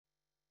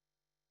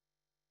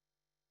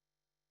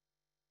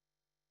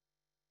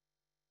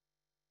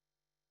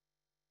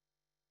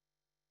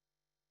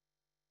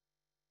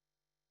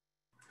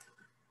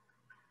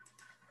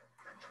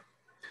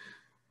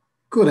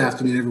Good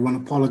afternoon, everyone.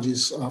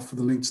 Apologies for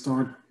the late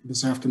start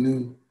this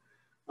afternoon.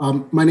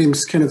 My name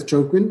is Kenneth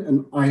Joquin,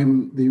 and I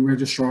am the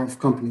Registrar of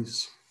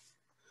Companies.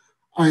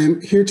 I am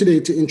here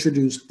today to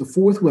introduce the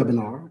fourth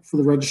webinar for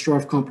the Registrar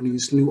of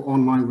Companies' new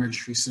online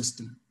registry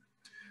system.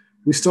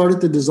 We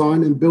started the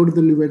design and build of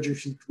the new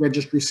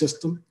registry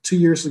system 2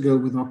 years ago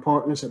with our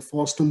partners at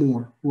Foster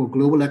Moore, who are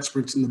global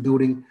experts in the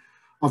building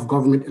of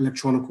government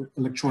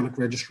electronic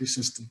registry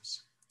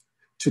systems.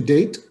 To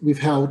date, we've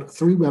held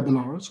 3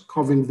 webinars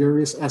covering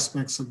various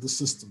aspects of the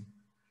system.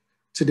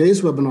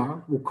 Today's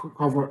webinar will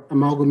cover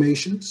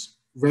amalgamations,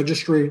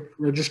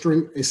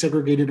 registering a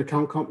segregated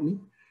account company,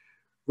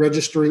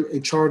 registering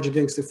a charge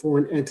against a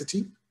foreign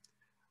entity,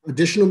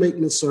 additional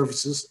maintenance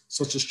services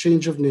such as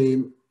change of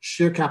name,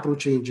 share capital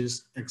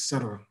changes,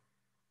 etc.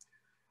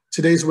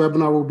 Today's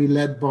webinar will be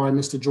led by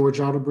Mr. George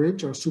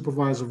Outerbridge, our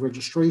Supervisor of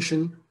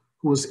Registration,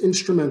 who was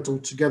instrumental,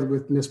 together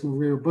with Ms.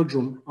 Maria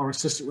Budrum, our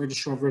Assistant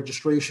Registrar of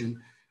Registration,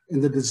 in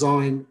the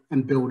design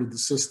and build of the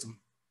system.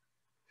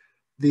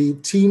 The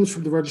teams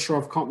from the Registrar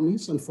of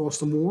Companies and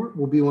Foster Moore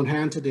will be on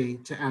hand today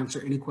to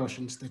answer any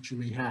questions that you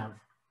may have.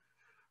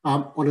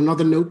 On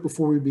another note,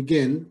 before we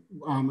begin,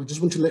 I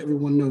just want to let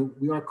everyone know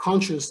we are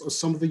conscious of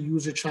some of the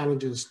user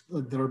challenges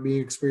that are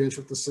being experienced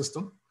with the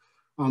system.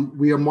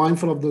 We are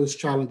mindful of those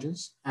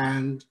challenges,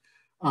 and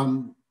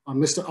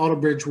Mr.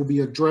 Outerbridge will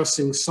be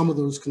addressing some of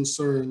those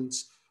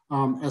concerns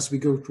as we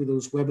go through the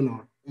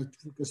webinar.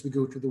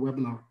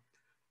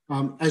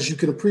 As you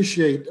can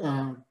appreciate,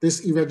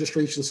 this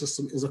e-registration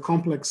system is a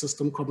complex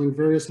system covering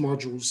various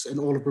modules in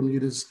all of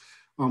Bermuda's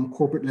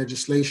corporate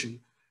legislation.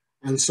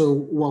 And so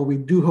while we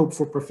do hope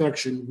for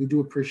perfection, we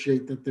do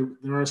appreciate that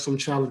there are some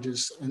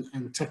challenges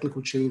and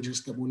technical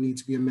changes that will need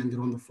to be amended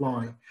on the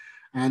fly.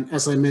 And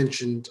as I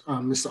mentioned,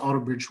 Mr.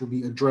 Outerbridge will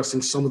be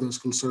addressing some of those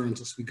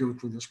concerns as we go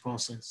through this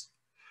process.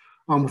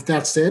 With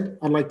that said,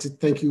 I'd like to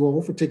thank you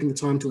all for taking the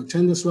time to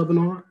attend this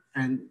webinar.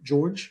 And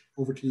George,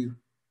 over to you.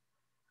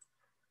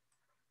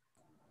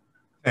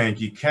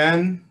 Thank you,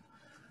 Ken.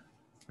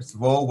 First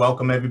of all,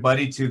 welcome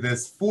everybody to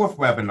this fourth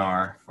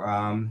webinar.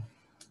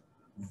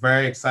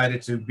 Very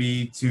excited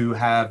to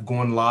have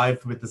gone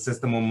live with the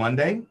system on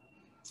Monday.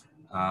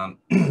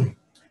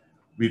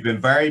 We've been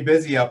very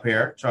busy up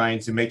here trying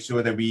to make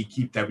sure that we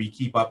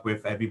keep up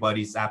with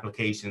everybody's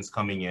applications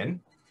coming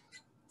in.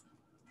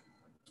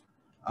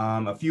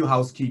 A few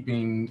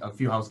housekeeping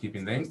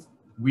things.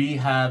 We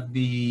have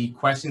the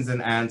questions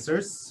and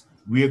answers.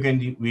 We are going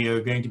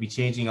to be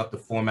changing up the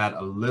format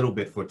a little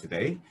bit for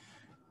today.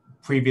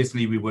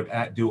 Previously, we would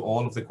do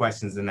all of the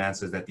questions and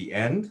answers at the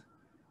end.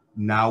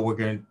 Now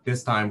we're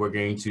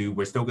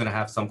still going to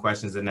have some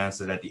questions and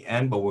answers at the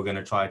end, but we're going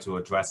to try to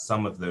address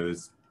some of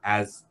those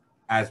as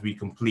we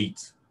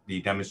complete the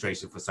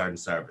demonstration for certain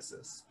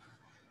services.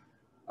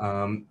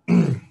 As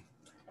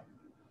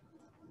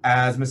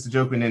Mr.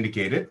 Joquin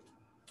indicated,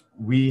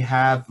 we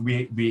have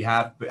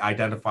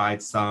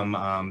identified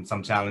some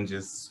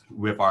challenges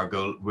with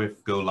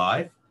Go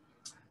Live.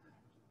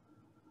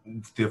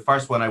 The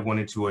first one I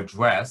wanted to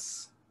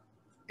address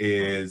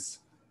is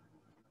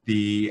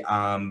the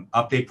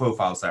update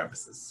profile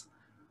services.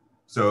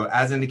 So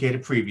as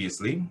indicated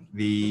previously,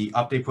 the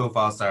update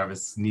profile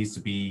service needs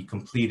to be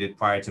completed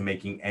prior to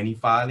making any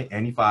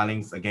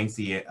filings against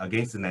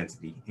an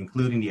entity,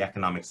 including the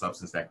economic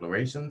substance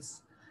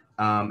declarations,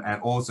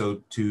 and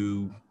also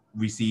to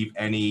receive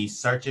any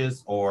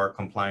searches or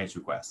compliance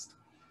requests.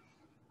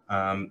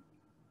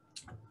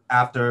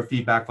 After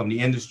feedback from the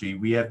industry,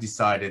 we have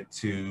decided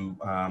to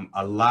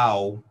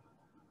allow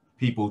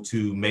people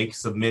to make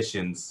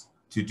submissions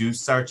to do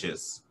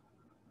searches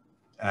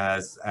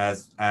as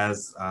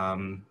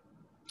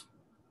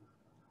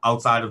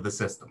outside of the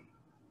system.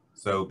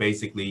 So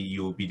basically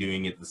you'll be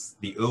doing it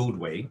the old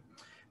way.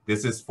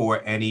 This is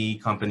for any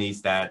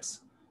companies that,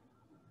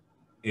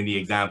 in the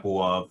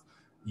example of,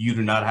 you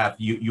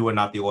are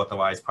not the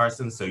authorized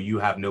person, so you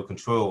have no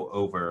control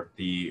over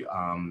the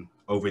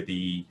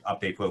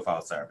update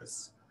profile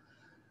service.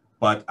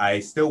 But I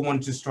still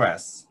want to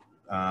stress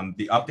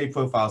the update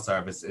profile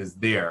service is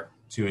there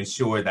to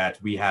ensure that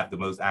we have the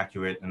most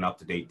accurate and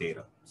up-to-date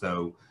data.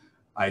 So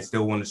I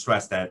still want to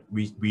stress that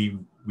we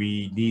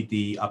need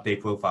the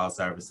update profile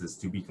services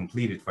to be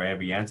completed for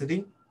every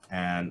entity,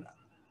 and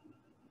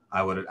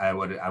I would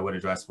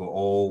address for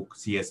all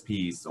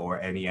CSPs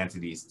or any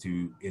entities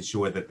to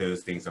ensure that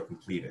those things are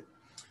completed.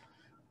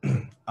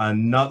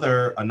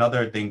 Another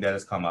thing that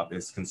has come up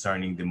is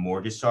concerning the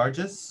mortgage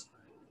charges,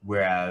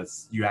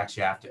 whereas you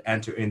actually have to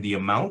enter in the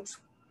amount.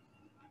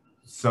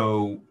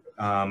 So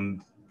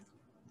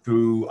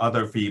through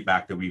other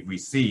feedback that we've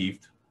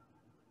received,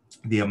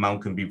 the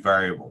amount can be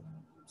variable.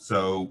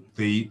 So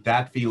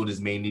that field is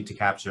mainly to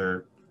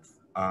capture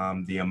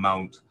the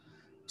amount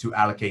to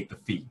allocate the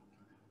fee.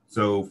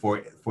 So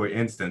for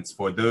instance,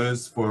 for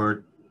those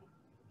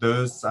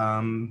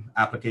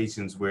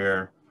applications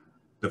where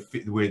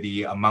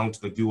the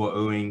amount due or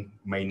owing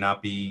may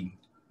not be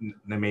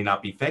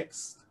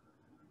fixed,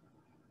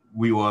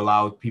 we will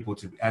allow people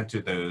to enter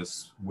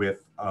those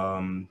with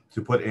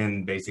to put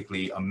in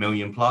basically $1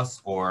 million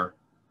plus or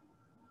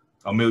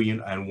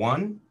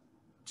 1,000,001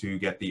 to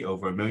get the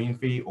over $1 million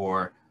fee,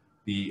 or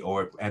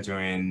enter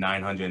in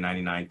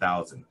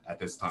 999,000 at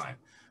this time.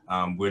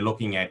 We're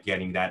looking at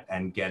getting that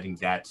and getting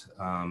that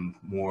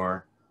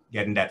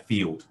getting that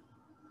field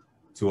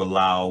to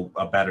allow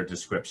a better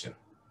description.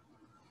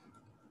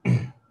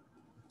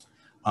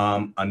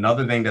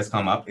 Another thing that's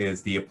come up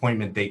is the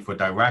appointment date for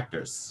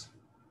directors,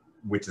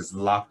 which is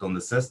locked on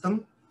the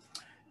system.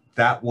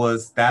 That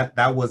was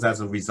as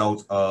a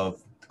result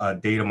of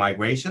data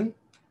migration.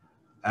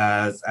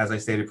 As I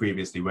stated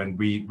previously, when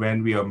we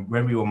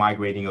were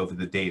migrating over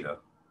the data,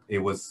 it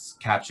was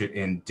captured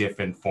in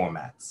different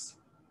formats.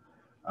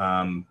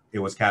 It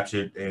was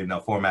captured in a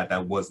format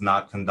that was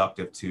not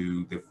conducive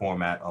to the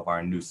format of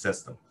our new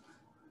system.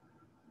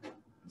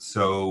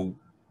 So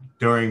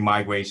during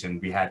migration,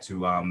 we had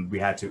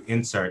to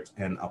insert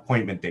an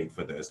appointment date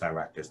for those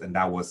directors, and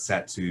that was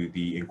set to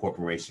the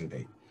incorporation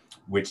date,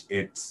 which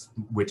is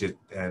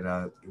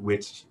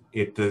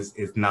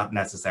not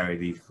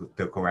necessarily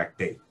the correct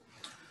date.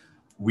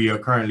 We are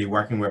currently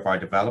working with our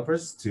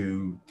developers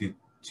to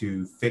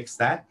fix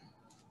that.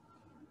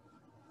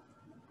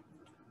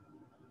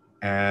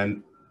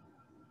 And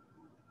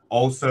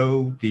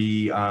also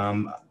the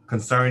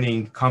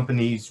concerning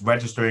companies,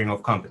 registering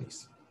of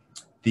companies.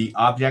 The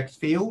object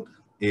field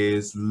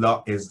is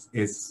locked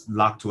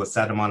to a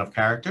set amount of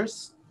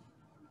characters.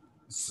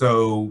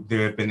 So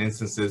there have been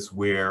instances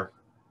where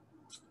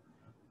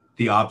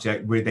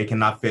they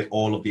cannot fit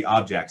all of the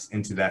objects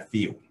into that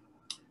field.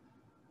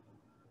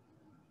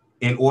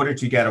 In order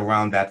to get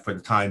around that for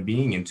the time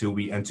being, until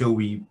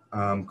we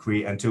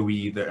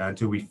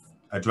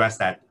address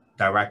that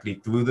directly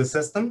through the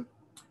system,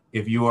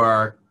 if you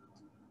are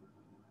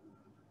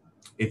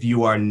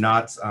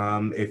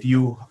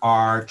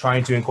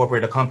trying to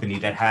incorporate a company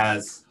that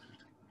has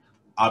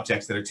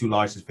objects that are too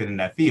large to fit in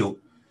that field,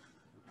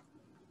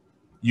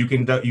 you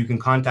can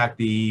contact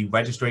the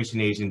registration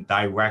agent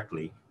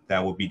directly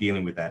that will be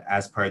dealing with that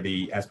as per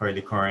the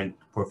current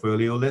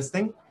portfolio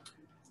listing,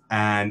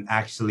 and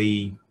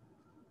actually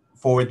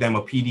forward them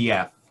a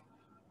PDF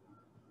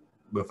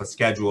with a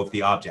schedule of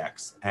the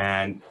objects.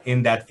 And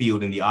in that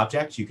field in the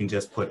objects, you can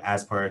just put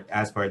as per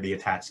the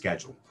attached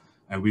schedule.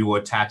 And we will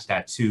attach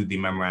that to the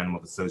memorandum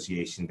of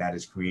association that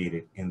is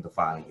created in the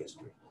filing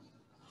history.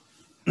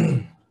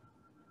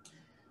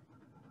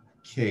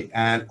 Okay,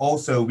 and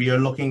also we are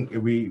looking,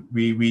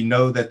 we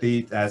know that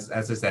as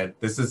I said,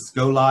 this is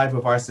go live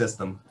with our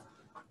system.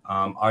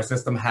 Our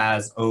system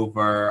has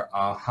over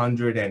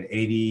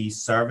 180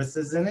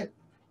 services in it.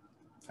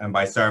 And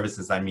by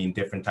services, I mean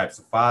different types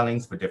of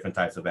filings for different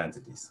types of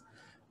entities.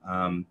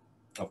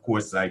 Of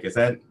course, like I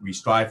said, we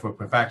strive for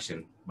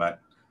perfection, but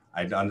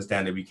I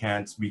understand that we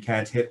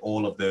can't hit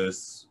all of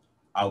those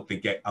out the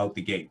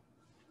gate.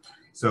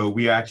 So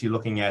we are actually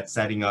looking at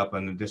setting up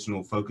an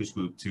additional focus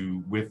group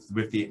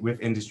with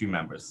industry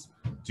members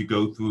to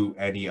go through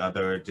any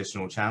other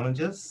additional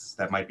challenges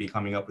that might be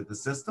coming up with the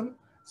system,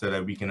 so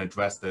that we can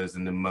address those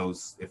in the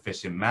most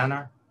efficient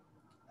manner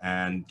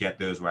and get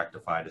those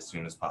rectified as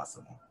soon as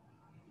possible.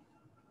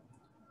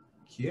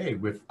 Okay,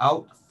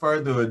 without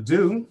further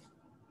ado,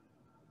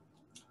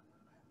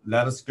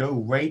 let us go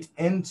right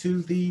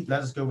into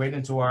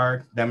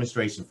our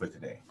demonstration for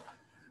today.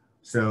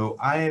 So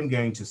I am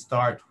going to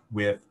start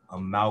with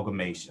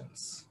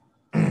amalgamations.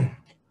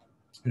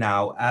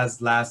 Now, as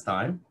last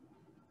time,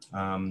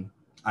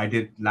 I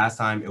did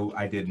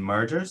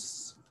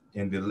mergers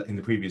in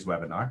the previous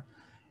webinar.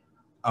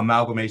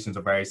 Amalgamations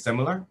are very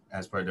similar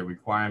as per the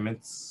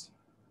requirements.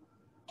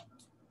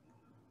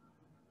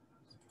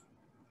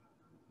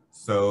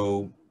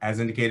 So as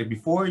indicated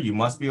before, you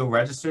must be a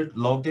registered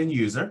logged in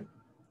user,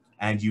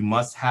 and you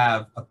must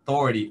have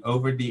authority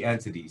over the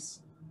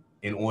entities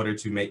in order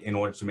to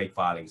make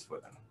filings for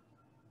them.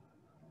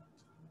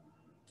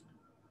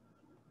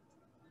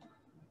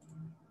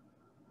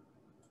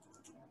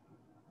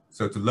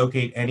 So to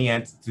locate an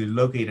entity,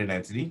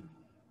 you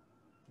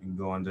can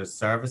go under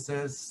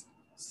services,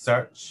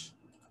 search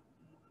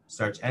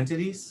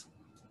entities.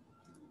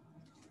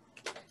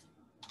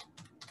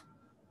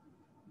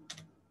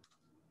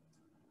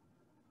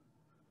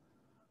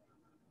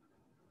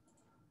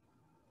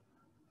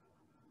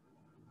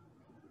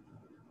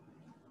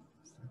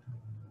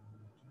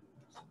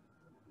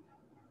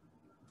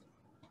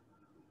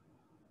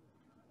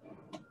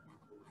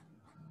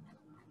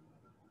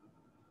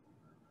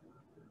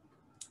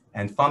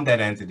 And from that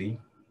entity,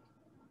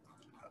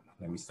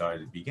 let me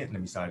start at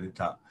the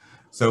top.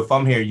 So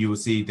from here, you will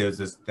see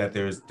there's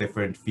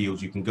different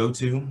fields you can go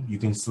to. You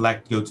can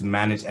go to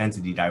manage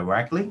entity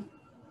directly,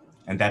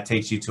 and that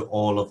takes you to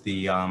all of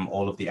the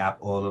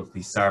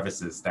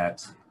services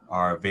that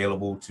are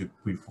available to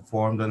be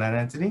performed on that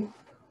entity.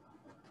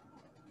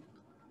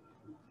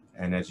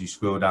 And as you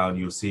scroll down,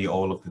 you'll see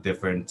all of the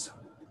different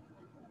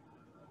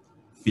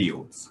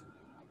fields.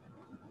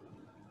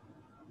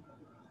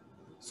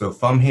 So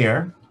from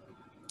here,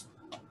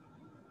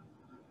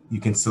 you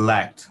can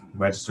select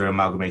register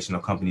amalgamation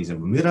of companies in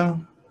Bermuda,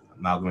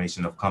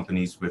 amalgamation of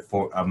companies with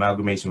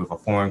amalgamation with a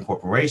foreign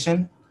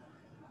corporation,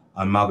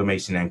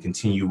 amalgamation and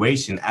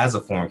continuation as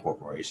a foreign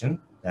corporation.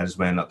 That is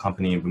when a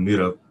company in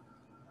Bermuda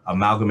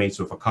amalgamates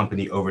with a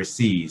company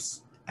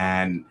overseas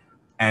and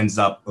ends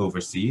up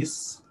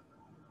overseas.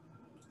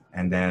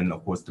 And then,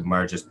 of course,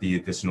 the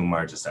additional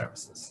merger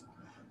services.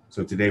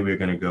 So today we're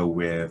going to go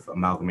with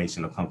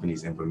amalgamation of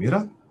companies in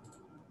Bermuda.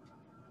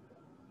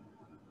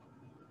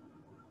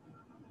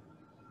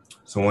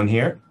 So on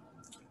here,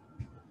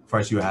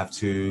 first you have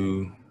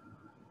to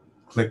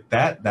click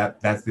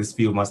this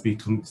field must be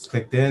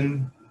clicked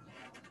in,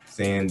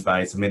 saying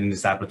by submitting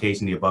this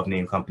application, the above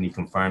named company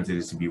confirms it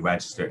is to be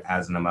registered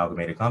as an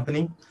amalgamated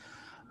company.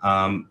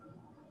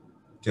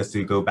 Just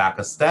to go back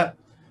a step,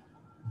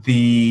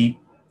 the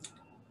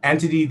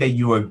entity that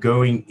you are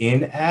going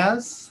in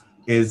as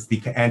is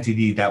the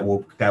entity that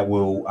will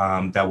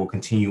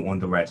continue on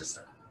the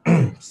register.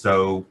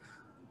 So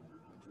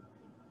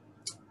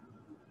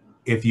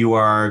if you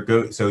are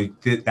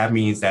that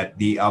means that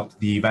the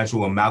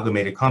eventual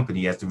amalgamated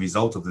company, as the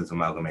result of this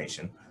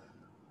amalgamation,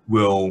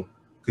 will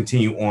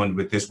continue on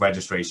with this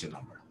registration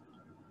number.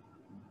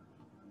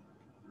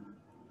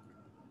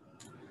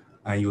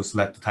 And you'll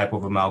select the type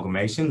of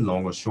amalgamation,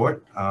 long or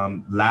short.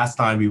 Last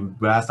time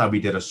we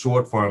did a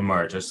short form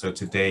merger, so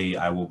today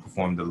I will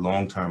perform the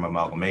long-term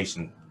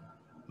amalgamation,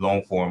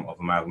 long form of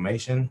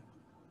amalgamation.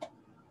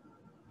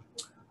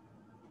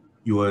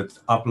 You would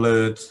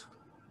upload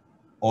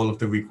all of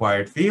the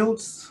required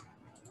fields.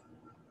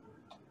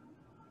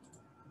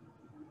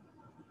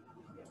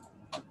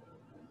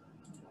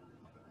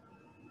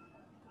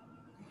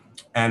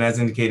 And as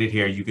indicated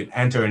here, you can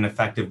enter an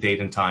effective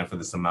date and time for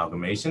this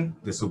amalgamation.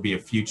 This will be a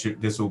future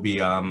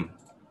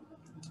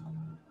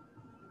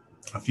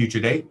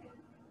date.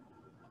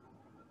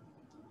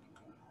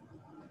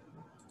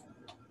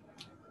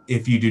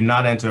 If you do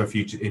not enter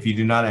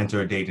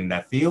a date in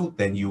that field,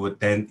 then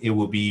it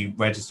will be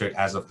registered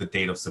as of the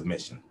date of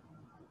submission.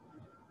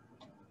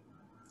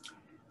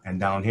 And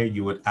down here,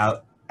 you would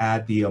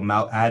add the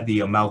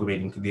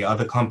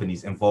other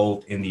companies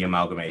involved in the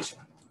amalgamation.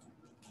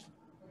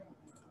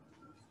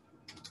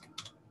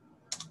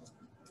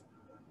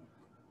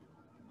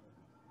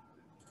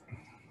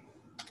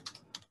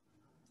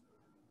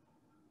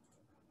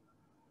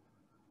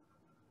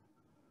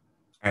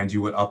 And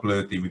you would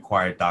upload the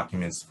required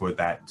documents for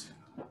that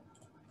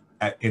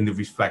in the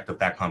respect of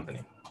that company.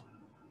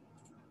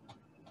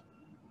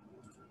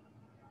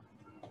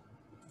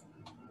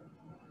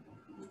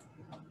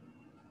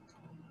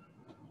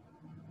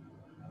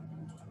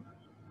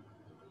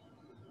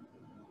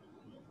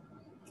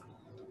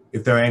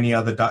 If there are any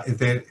other, if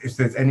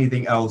there's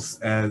anything else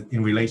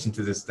in relation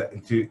to this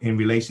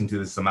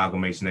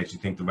amalgamation that you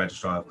think the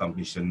registrar of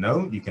companies should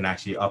know, you can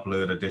actually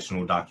upload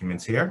additional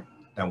documents here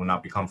that will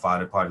not become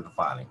part of the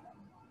filing.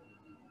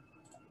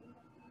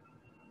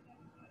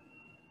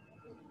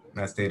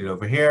 As stated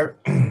over here,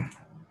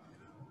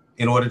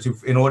 in order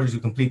to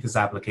complete this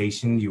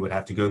application, you would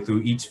have to go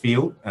through each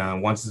field.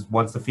 Once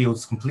the field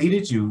is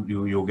completed,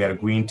 you'll get a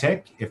green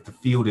tick. If the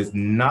field is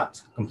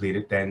not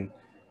completed, then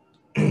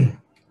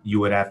you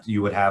would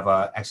have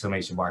an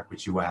exclamation mark,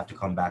 which you will have to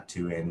come back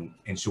to and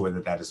ensure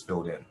that is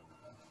filled in.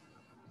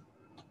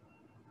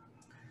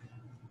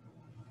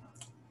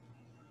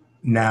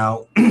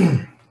 Now,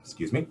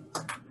 excuse me.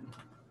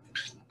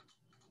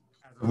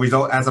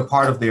 As a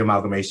part of the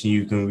amalgamation,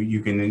 you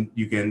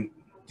can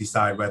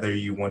decide whether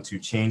you want to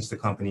change the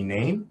company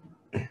name.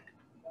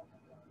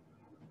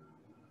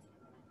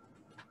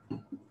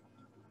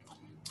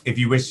 If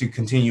you wish to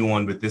continue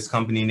on with this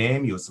company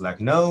name, you'll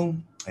select no.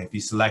 If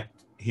you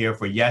select here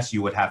for yes,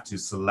 you would have to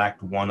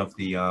select one of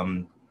the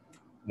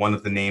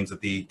names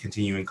of the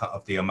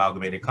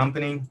amalgamated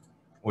company,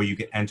 or you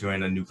can enter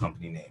in a new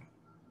company name.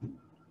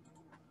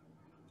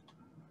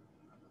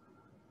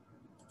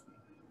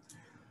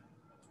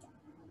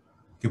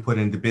 You can put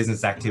in the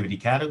business activity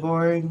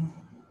category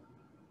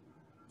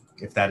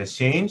if that has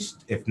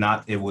changed. If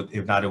not, it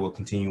will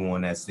continue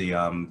on as the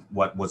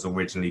what was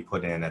originally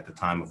put in at the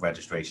time of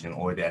registration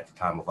or at the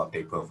time of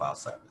update profile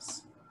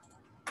service.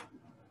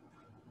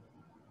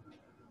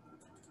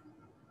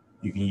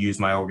 You can use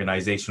my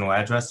organizational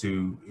address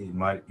to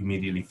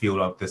immediately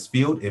fill up this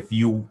field if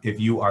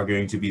you are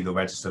going to be the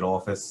registered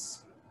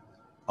office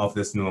of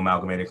this new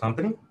amalgamated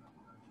company.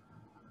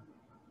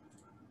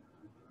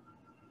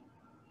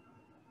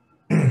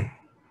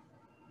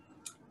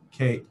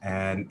 Okay,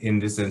 and in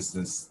this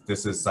instance,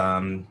 this is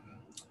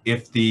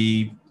if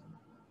the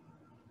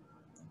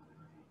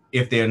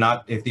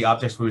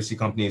objects for which the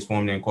company is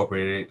formed and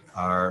incorporated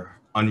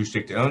are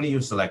unrestricted only, you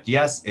select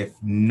yes. If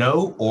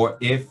no, or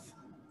if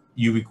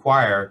you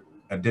require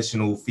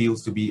additional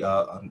fields to be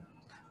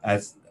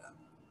as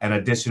an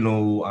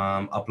additional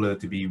upload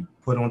to be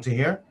put onto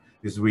here,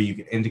 this is where you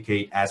can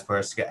indicate as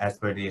per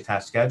the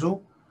attached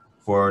schedule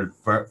for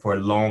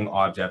long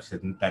objects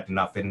that do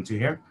not fit into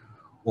here.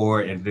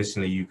 Or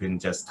additionally, you can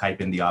just type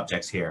in the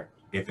objects here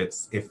if it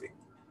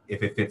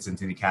fits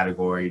into the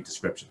category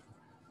description.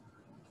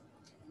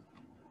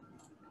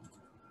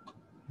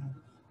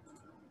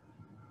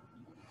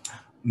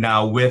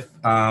 Now with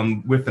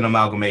an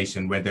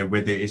amalgamation, with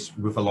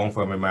a long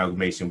form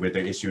amalgamation, where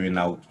they're issuing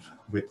out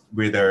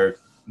where they're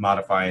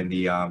modifying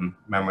the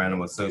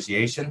memorandum of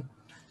association,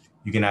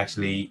 you can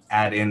actually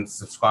add in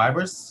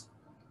subscribers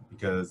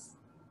because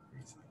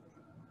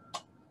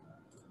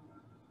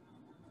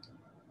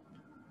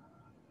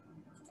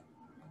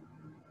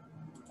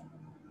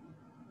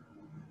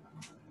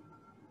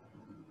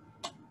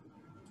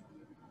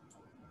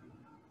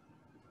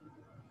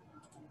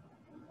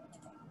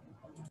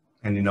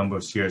and the number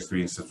of shares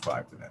being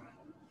subscribed to them.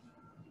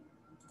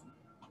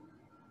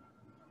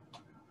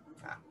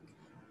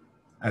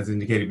 As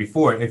indicated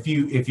before, if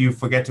you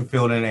forget to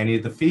fill in any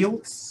of the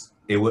fields,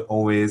 it would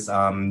always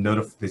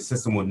the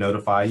system will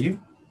notify you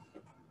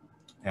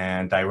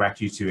and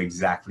direct you to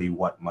exactly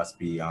what must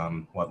be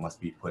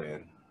put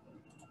in.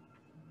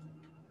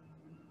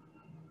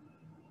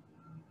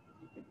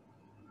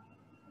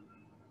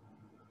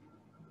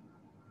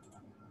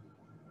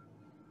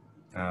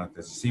 As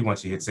you see,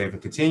 once you hit save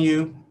and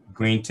continue,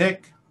 green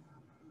tick,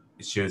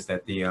 it shows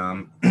that the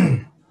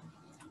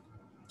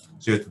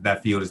shows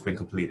that field has been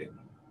completed.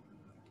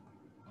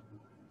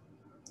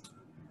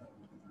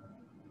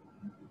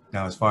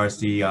 Now, as far as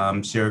the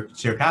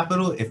share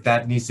capital, if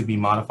that needs to be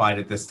modified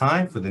at this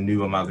time for the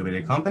new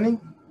amalgamated company,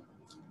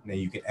 then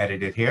you can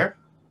edit it here.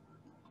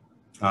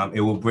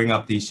 It will bring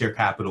up the share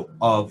capital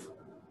of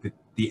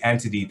the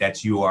entity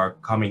that you are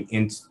coming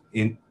in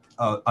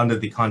under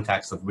the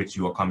context of which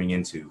you are coming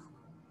into.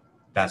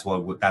 That's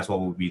what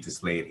will be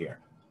displayed here.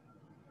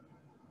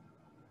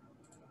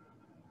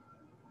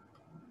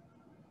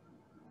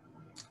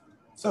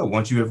 So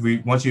once you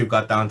have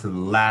got down to the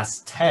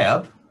last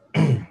tab,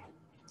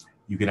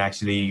 you can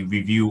actually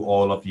review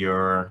all of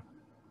the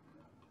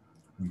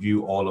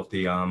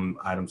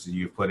items that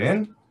you've put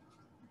in.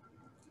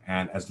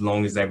 And as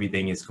long as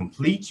everything is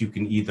complete, you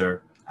can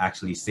either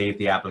actually save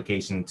the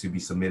application to be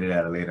submitted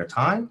at a later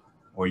time,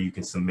 or you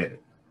can submit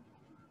it.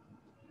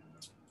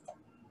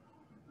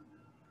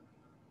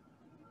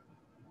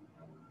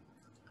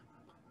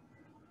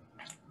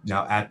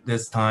 Now, at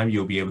this time,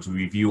 you'll be able to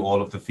review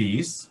all of the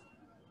fees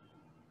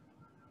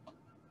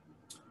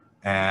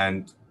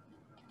and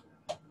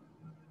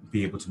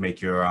be able to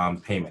make your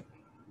payment.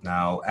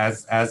 Now,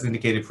 as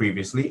indicated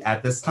previously,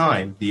 at this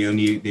time, the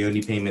only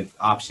payment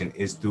option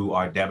is through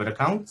our debit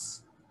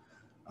accounts.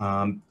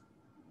 The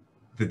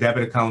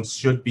debit accounts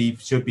should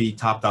be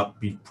topped up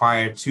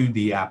prior to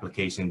the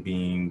application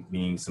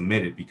being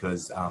submitted,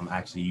 because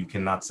actually you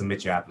cannot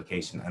submit your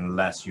application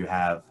unless you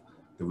have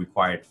the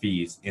required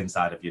fees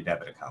inside of your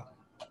debit account.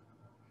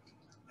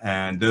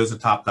 And those are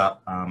topped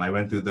up. I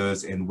went through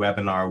those in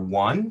webinar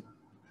 1.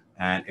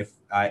 And if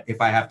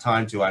I have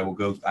time to, I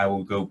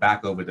will go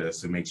back over this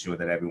to make sure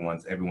that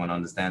everyone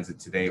understands it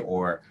today,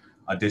 or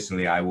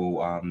additionally, I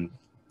will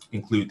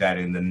include that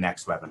in the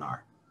next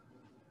webinar.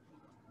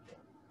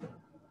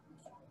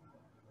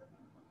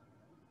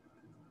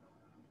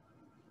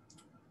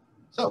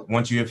 So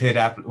once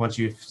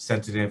you've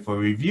sent it in for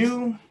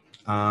review,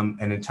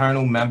 an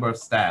internal member of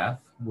staff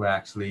will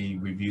actually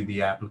review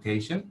the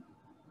application.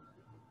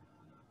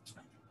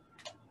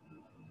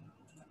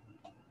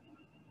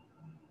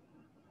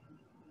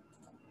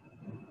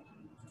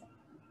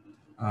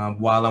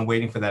 While I'm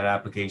waiting for that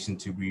application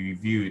to be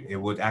reviewed, it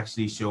would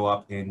actually show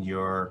up in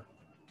your,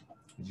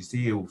 did you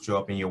see, it will show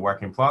up in your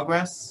work in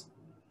progress.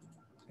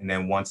 And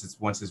then once it's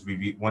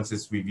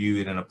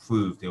reviewed and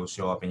approved, it will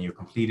show up in your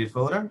completed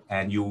folder,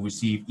 and you'll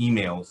receive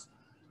emails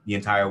the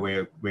entire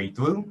way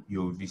through.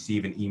 You'll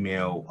receive an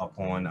email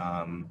upon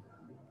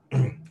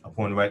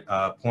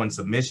upon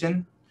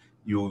submission.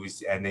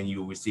 And then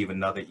you'll receive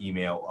another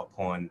email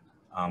upon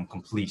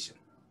completion.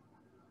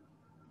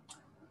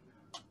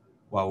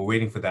 While we're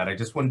waiting for that, I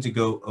just wanted to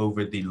go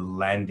over the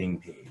landing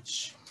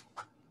page.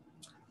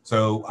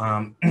 So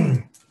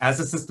as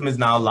the system is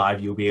now live,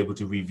 you'll be able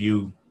to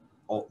review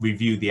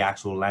the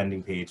actual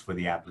landing page for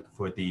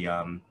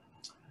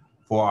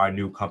our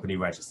new company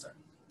register.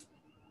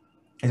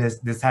 And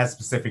this has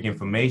specific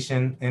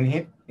information in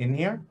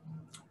here.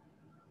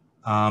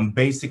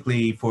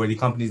 Basically, for the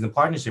companies and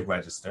partnership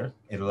register,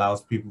 it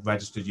allows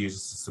registered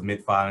users to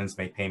submit filings,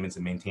 make payments,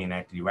 and maintain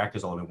active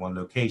records all in one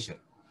location.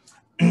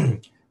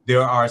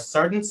 There are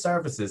certain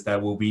services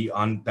that will be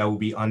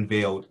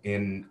unveiled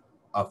in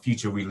a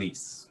future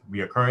release. We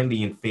are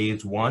currently in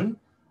phase 1.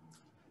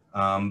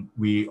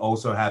 We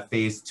also have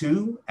phase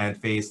 2 and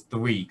phase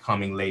 3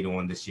 coming later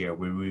on this year,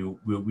 where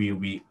we'll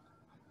be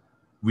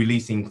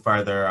releasing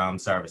further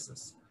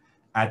services.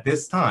 At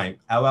this time,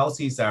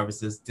 LLC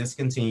services,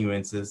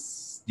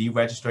 discontinuances,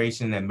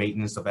 deregistration and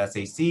maintenance of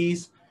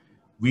SACs,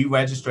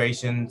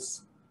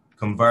 re-registrations,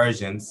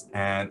 conversions,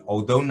 and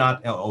although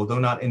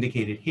not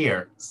indicated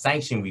here,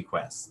 sanction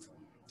requests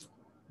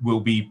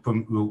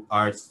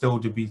are still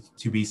to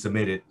be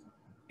submitted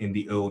in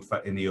the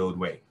old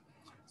way.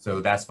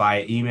 So that's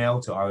via email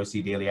to ROC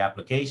Daily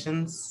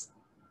Applications.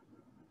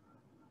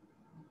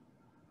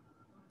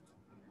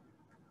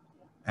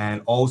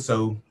 And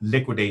also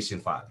liquidation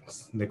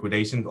filings.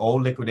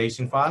 All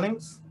liquidation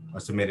filings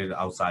are submitted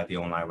outside the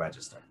online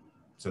register.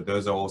 So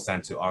those are all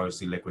sent to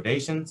ROC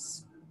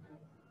liquidations.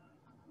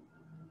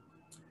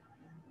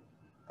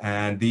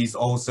 And these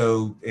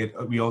also,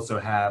 we also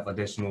have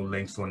additional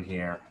links on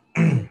here.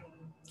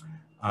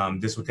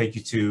 This will take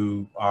you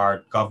to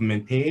our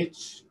government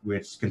page,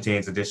 which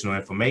contains additional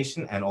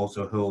information and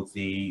also holds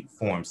the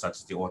forms, such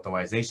as the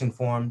authorization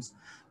forms,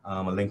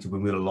 a link to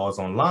Bermuda Laws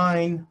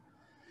Online,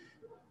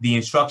 the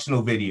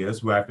instructional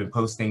videos where I've been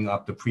posting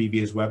up the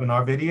previous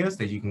webinar videos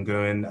that you can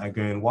go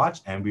and watch.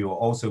 And we will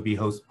also be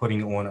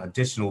putting on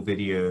additional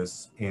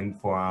videos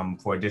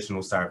for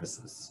additional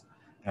services.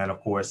 And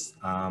of course,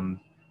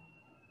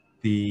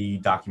 the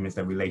documents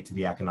that relate to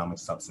the Economic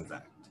Substance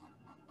Act.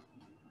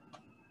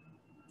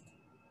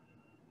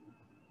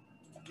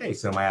 Okay,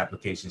 so my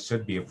application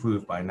should be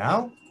approved by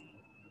now.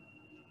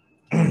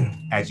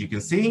 As you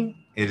can see,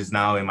 it is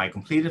now in my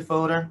completed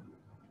folder.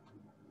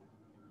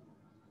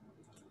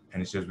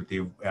 And it shows with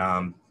the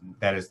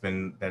that has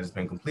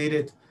been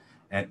completed.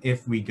 And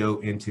if we go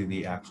into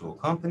the actual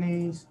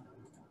companies,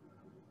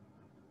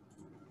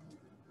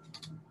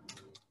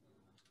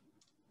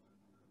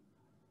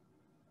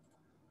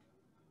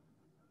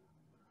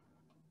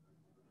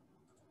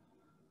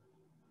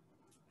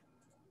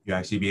 you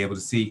actually be able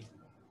to see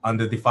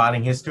under the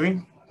filing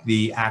history,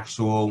 the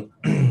actual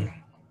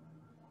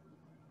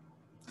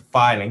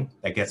filing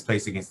that gets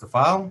placed against the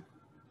file.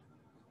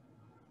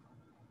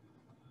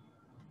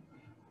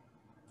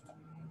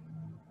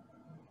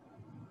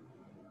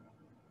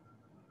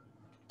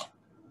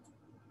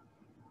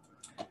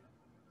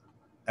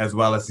 As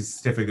well as the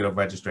certificate of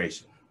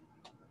registration.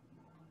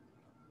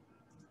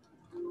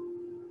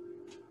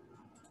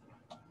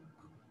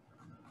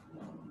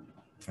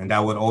 And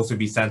that would also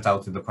be sent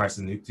out to the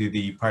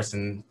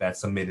person that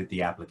submitted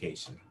the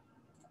application.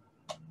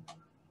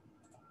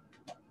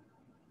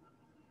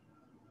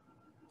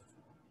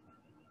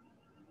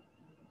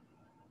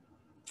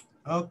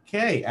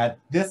 Okay, at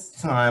this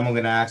time, I'm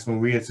going to ask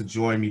Maria to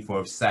join me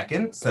for a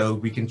second so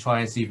we can try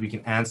and see if we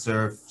can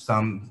answer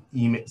some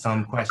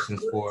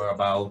questions for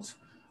about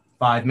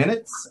 5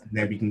 minutes, and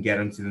then we can get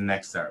into the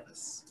next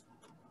service.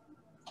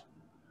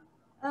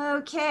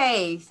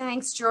 Okay,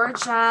 thanks,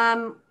 George.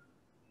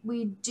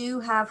 We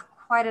do have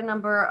quite a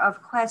number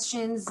of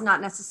questions,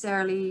 not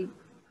necessarily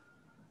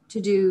to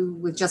do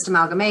with just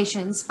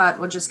amalgamations, but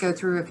we'll just go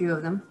through a few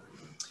of them.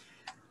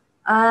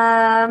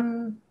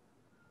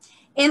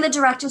 In the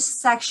directors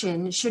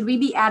section, should we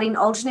be adding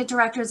alternate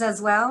directors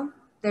as well?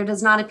 There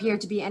does not appear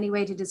to be any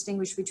way to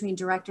distinguish between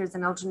directors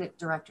and alternate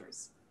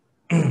directors.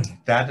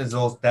 That has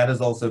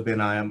also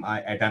been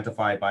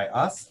identified by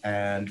us,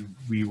 and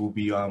we will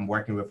be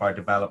working with our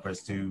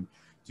developers to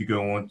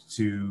go on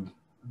to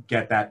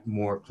get that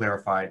more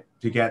clarified,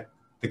 to get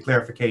the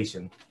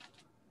clarification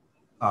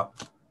up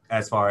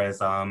as far as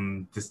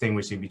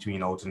distinguishing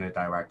between alternate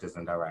directors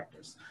and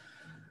directors.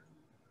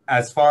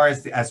 As far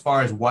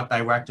as what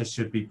directors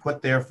should be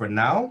put there for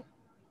now,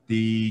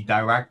 the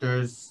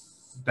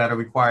directors that are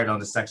required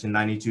under Section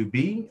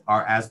 92B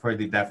are as per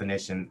the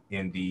definition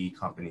in the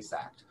Companies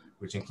Act,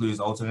 which includes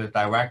alternate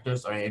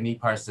directors or any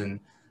person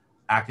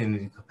acting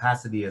in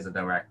capacity as a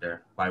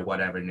director by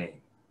whatever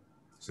name.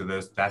 So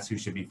that's who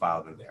should be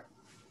filed in there.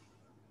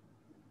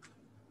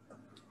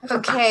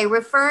 Okay,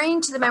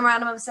 referring to the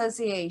Memorandum of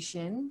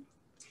Association,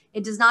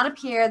 it does not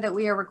appear that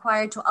we are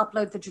required to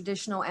upload the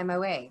traditional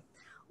MOA.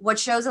 What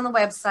shows on the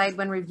website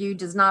when reviewed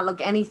does not look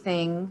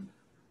anything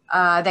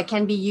that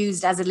can be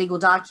used as a legal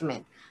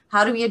document.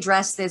 How do we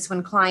address this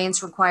when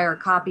clients require a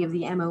copy of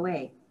the MOA?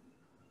 Okay.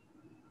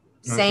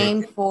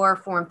 Same for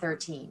Form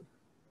 13.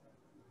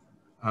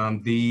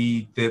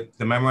 The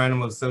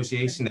Memorandum of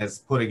Association that's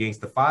put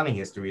against the filing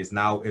history is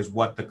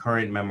what the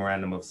current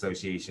Memorandum of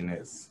Association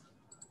is.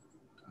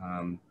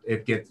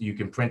 You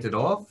can print it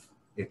off.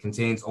 It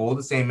contains all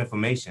the same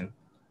information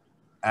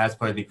as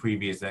per the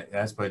previous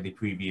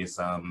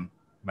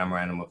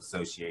Memorandum of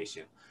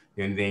Association.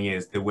 The only thing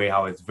is the way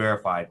how it's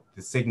verified.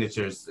 The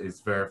signatures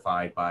is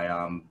verified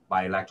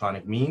by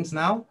electronic means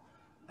now,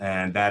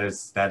 and that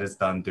is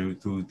done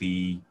through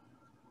the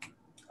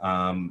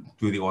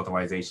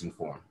authorization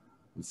form,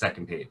 the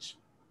second page.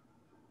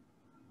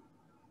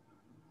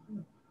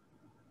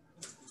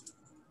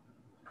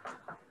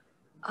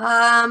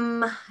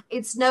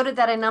 It's noted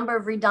that a number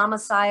of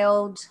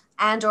redomiciled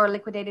and/or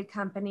liquidated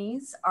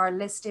companies are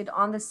listed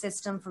on the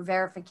system for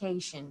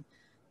verification.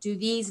 Do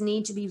these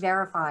need to be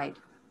verified?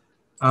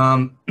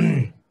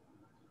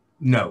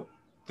 No.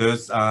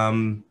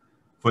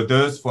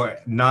 For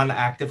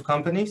non-active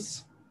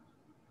companies,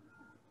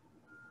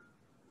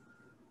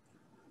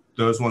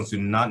 those ones do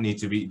not need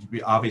to be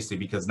obviously,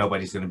 because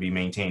nobody's going to be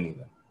maintaining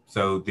them.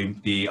 So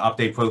the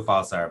update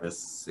profile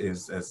service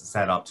is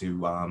set up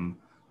to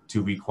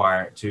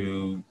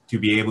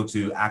be able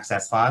to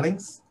access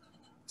filings,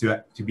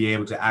 to be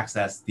able to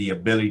access the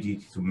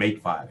ability to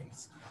make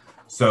filings.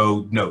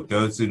 So no,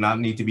 those do not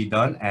need to be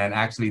done. And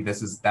actually,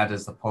 that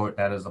is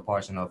a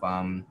portion of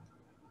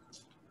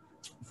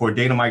for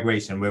data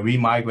migration, where we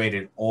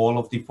migrated all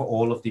of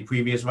the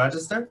previous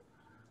register.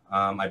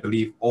 I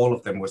believe all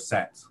of them were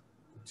set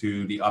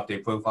to the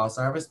update profile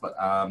service, but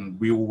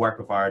we will work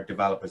with our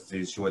developers to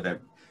ensure that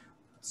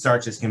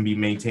searches can be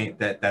maintained,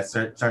 that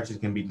searches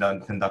can be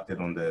conducted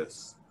on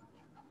this.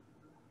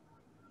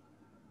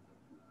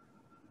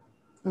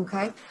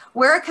 Okay.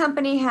 Where a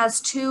company has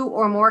 2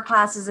 or more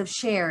classes of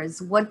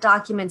shares, what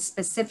document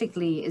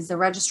specifically is the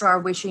registrar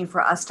wishing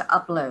for us to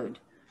upload?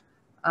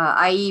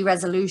 I.e.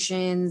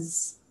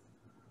 resolutions,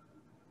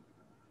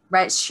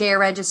 share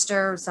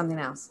register, or something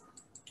else?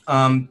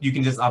 You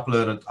can just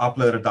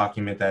upload a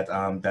document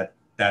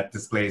that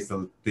displays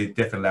the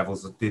different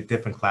levels of the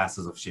different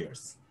classes of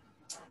shares.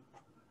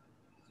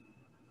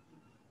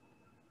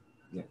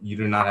 You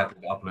do not have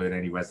to upload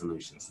any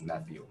resolutions in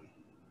that field.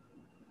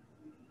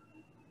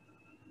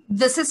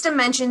 The system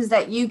mentions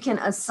that you can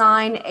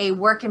assign a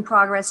work in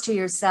progress to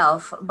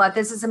yourself, but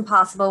this is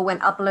impossible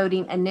when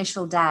uploading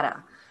initial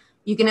data.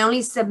 You can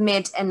only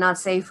submit and not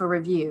save for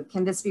review.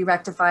 Can this be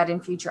rectified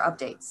in future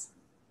updates?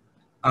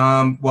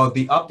 Well,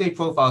 the update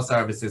profile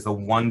service is a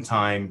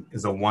one-time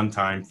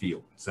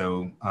field.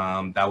 So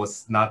that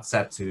was not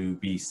set to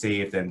be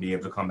saved and be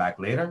able to come back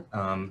later.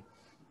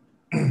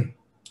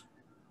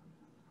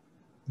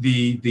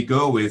 The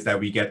goal is that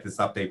we get this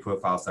update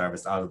profile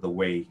service out of the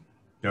way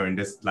during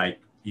this, like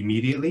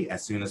immediately,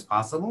 as soon as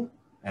possible,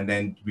 and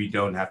then we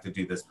don't have to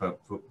do this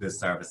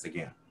service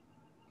again.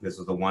 This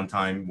was a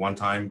one-time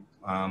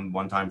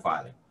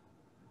filing.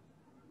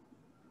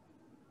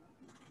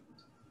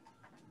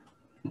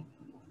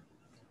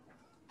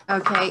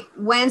 Okay,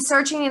 when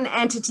searching an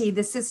entity,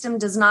 the system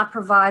does not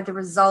provide the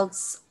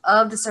results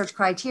of the search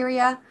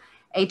criteria.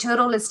 A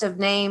total list of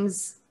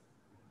names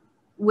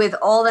with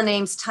all the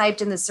names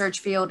typed in the search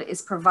field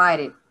is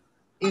provided.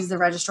 Is the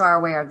registrar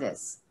aware of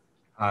this?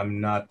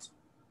 I'm not.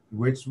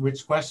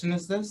 Which question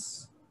is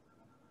this?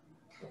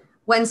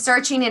 When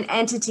searching an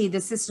entity, the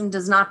system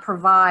does not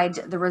provide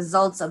the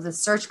results of the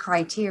search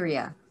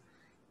criteria.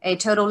 A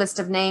total list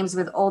of names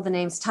with all the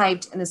names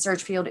typed in the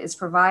search field is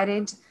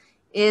provided.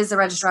 Is the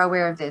registrar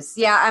aware of this?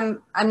 Yeah,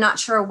 I'm not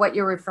sure what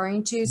you're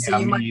referring to, so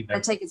you might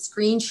want to take a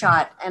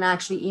screenshot and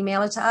actually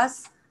email it to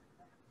us.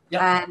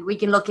 Yeah. And we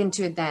can look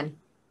into it then.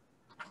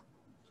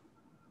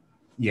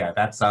 Yeah,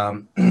 that's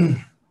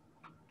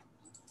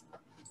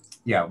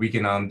yeah, we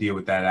can deal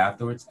with that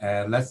afterwards.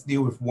 Let's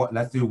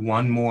do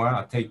one more.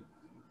 I'll take.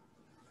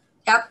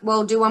 Yep,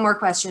 we'll do one more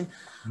question.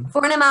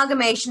 For an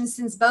amalgamation,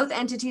 since both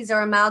entities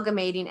are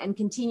amalgamating and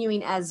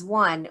continuing as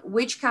one,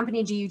 which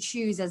company do you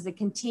choose as the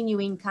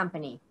continuing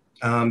company?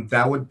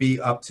 That would be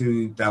up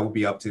to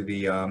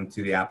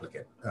the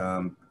applicant.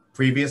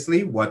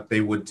 Previously, what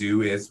they would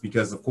do is,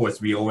 because of course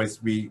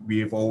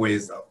we've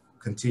always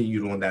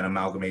continued on that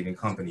amalgamating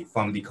company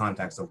from the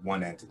context of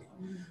one entity.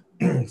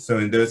 So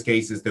in those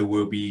cases, there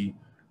will be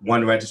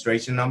one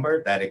registration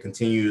number that it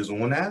continues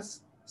on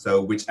as.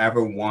 So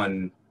whichever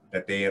one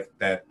that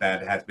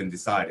that has been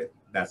decided,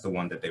 that's the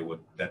one that they would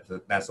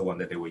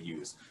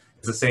use.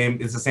 It's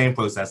the same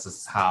process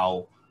as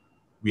how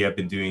we have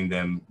been doing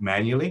them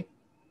manually.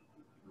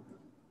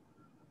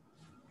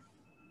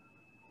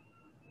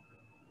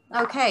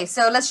 Okay,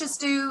 so let's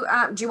just do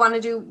you want to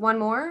do one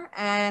more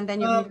and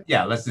then you can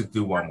yeah, let's just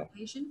do one more.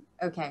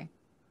 Okay.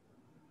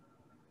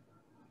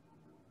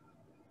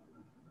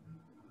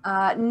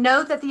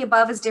 Note that the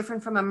above is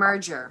different from a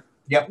merger.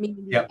 Yep.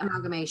 Meaning the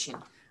amalgamation,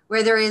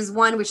 where there is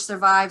one which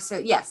survives. So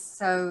yes,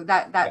 so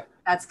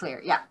that's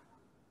clear. Yeah.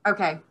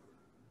 Okay.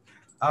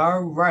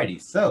 All righty.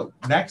 So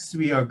next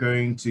we are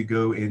going to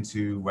go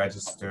into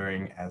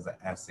registering as a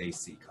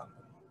SAC company.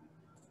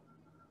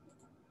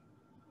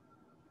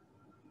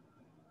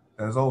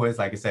 As always,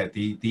 like I said,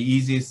 the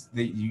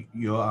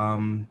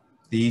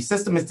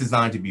system is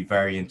designed to be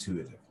very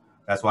intuitive.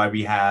 That's why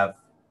we have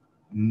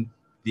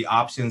the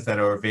options that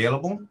are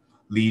available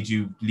lead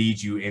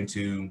you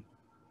into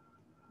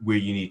where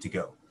you need to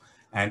go,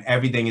 and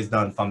everything is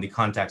done from the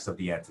context of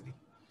the entity.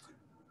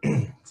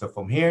 So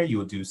from here, you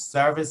will do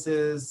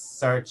services,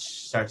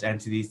 search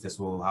entities. This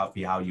will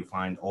be how you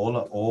find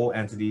all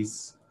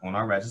entities on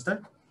our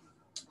register.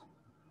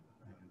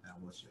 And that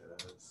was just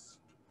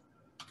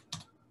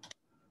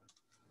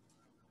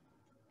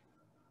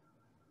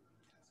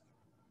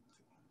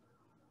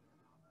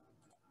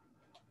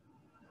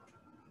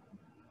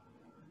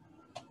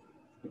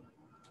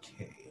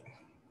okay.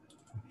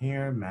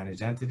 Here,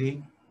 manage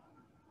entity.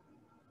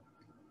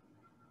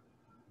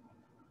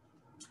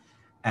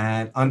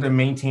 And under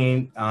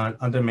maintain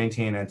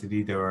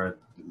entity, there are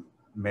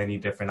many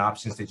different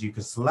options that you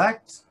can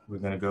select. We're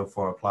going to go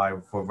for apply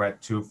for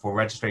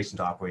registration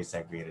to operate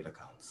segregated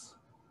accounts.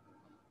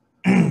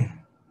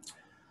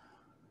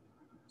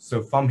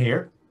 So from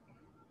here,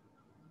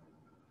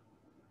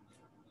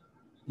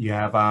 you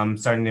have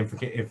certain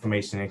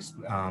information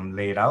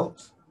laid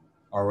out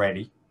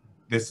already.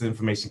 This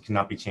information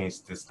cannot be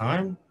changed this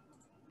time.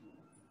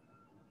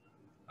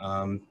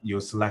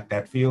 You'll select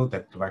that field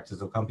that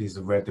directors of companies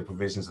have read the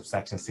provisions of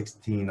Section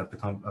 16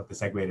 of the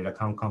Segregated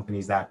Account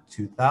Companies Act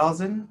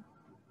 2000.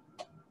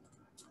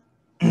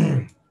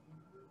 You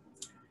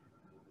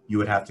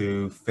would have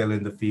to fill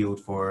in the field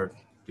for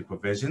the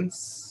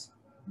provisions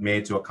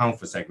made to account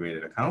for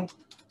segregated account.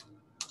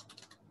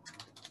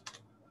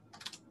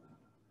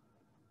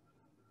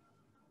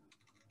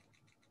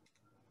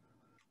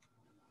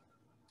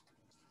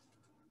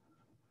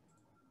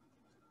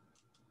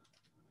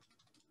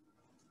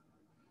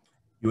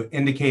 You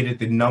indicated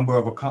the number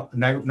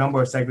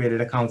of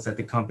segregated accounts that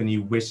the company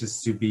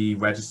wishes to be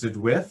registered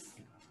with,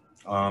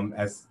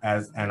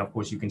 and of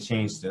course you can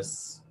change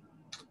this.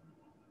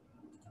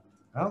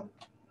 Well,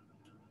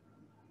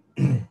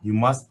 you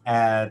must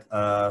add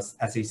a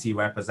SAC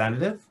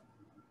representative,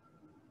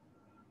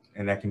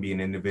 and that can be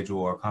an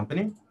individual or a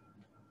company.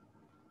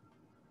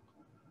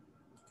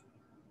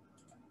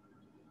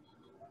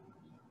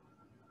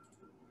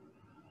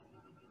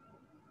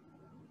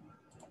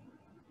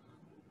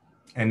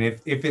 And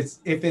if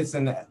it's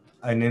an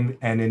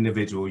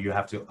individual, you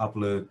have to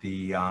upload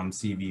the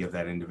CV of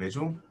that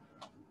individual.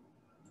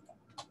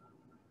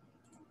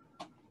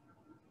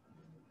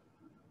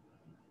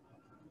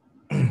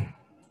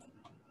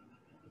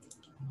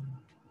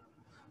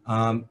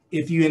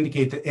 If you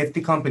indicate that if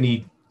the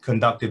company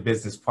conducted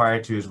business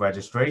prior to its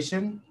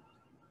registration,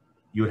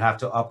 you would have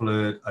to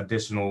upload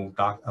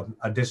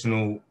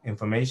additional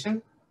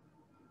information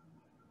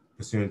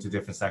pursuant to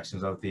different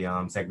sections of the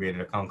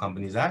Segregated Account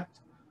Companies Act.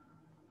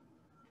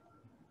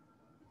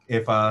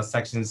 If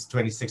sections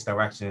 26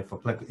 direction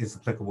is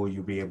applicable,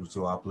 you'll be able to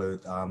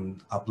upload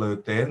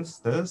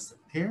those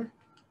here.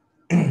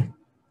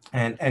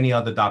 And any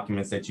other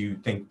documents that you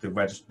think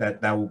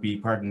that will be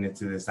pertinent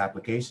to this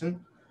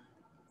application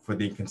for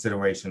the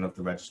consideration of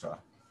the registrar.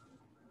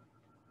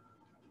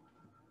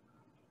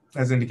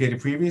 As indicated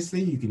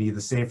previously, you can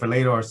either save for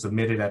later or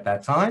submit it at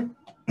that time.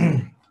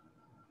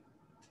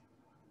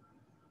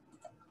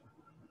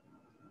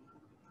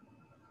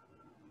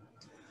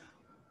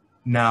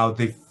 Now,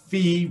 the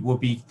fee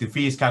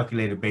is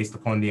calculated based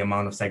upon the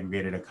amount of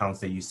segregated accounts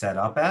that you set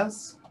up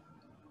as.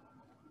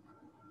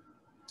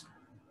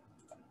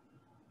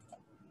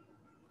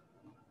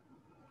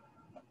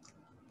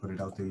 Put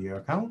it out to your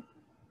account.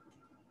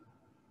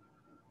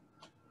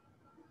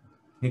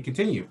 Hit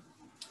continue,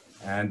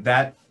 and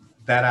that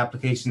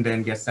application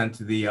then gets sent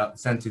to the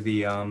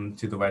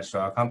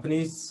registrar of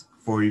companies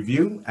for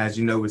review. As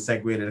you know, with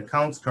segregated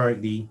accounts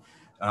currently,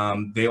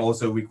 they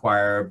also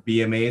require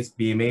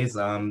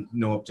BMAs.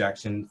 No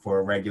objection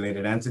for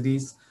regulated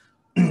entities,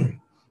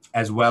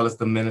 as well as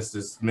the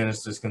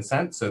minister's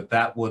consent. So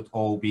that would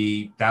all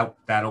be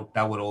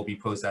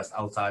processed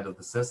outside of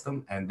the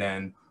system, and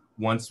then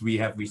once we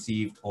have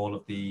received all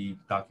of the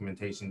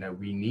documentation that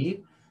we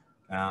need,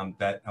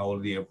 that all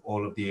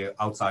of the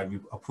outside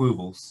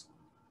approvals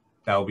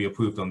that will be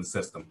approved on the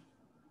system.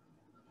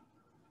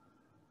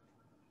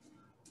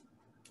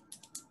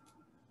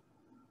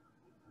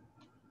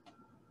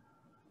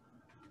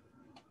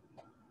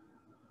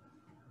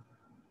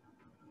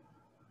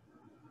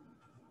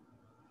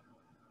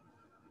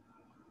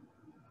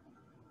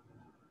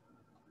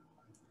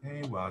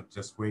 Okay, well,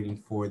 just waiting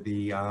for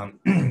the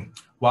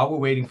while we're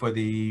waiting for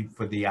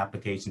the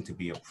application to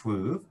be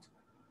approved,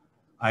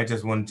 I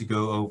just wanted to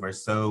go over.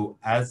 So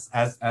as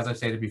I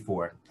stated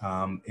before,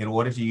 in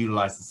order to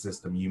utilize the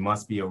system, you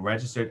must be a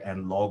registered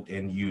and logged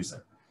in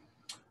user.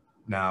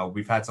 Now,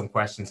 we've had some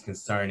questions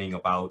concerning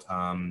about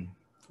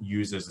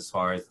users as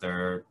far as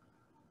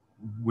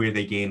where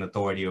they gain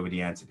authority over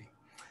the entity.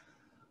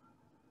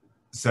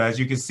 So as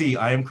you can see,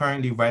 I am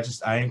currently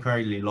registered. I am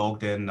currently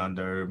logged in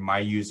under my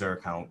user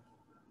account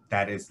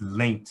that is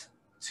linked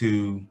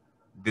to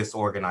this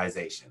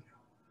organization.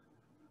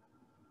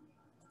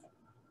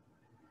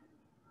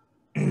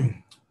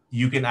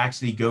 You can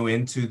actually go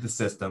into the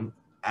system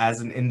as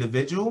an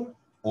individual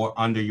or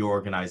under your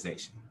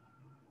organization.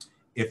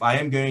 If I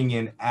am going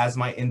in as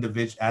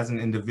an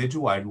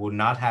individual, I will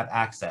not have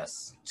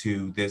access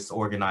to this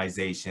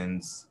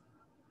organization's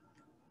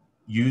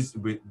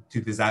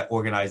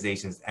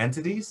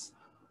entities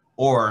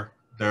or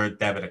their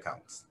debit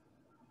accounts.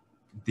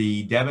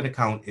 The debit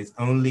account is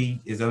only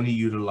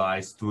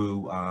utilized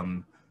through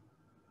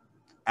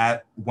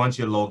once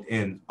you're logged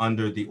in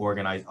under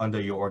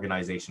your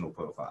organizational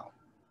profile.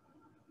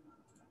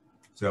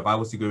 So if I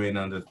was to go in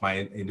under my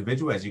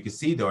individual, as you can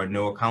see, there are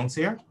no accounts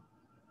here.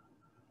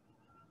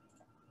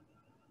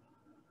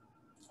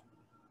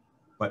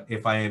 But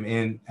if I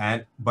am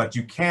but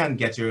you can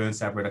get your own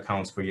separate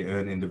accounts for your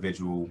own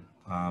individual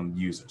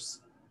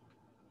users,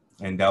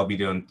 and that'll be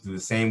done through the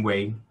same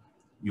way.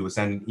 You will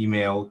send an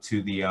email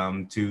to the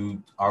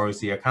to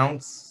ROC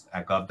accounts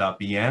at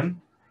gov.bm,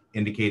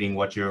 indicating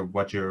what your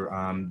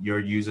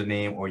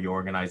username or your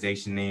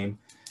organization name,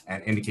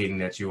 and indicating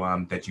that you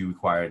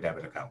require a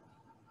debit account.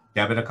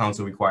 Debit accounts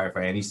are required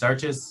for any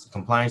searches,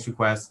 compliance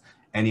requests,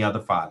 any other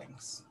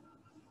filings,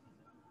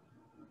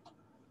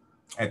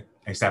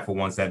 except for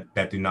ones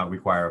that do not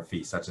require a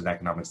fee, such as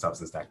economic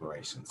substance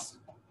declarations.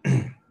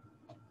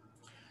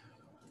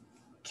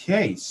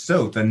 Okay,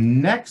 so the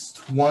next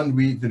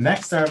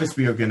service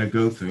we are going to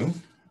go through,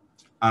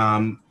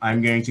 I'm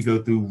going to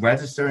go through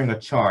registering a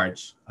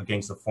charge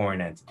against a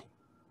foreign entity.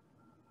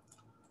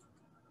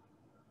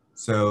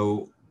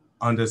 So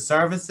under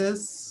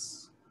services,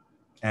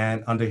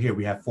 and under here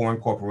we have foreign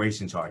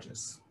corporation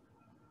charges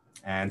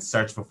and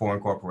search for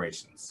foreign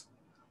corporations.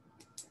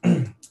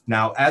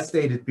 Now, as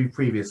stated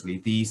previously,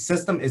 the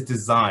system is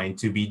designed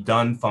to be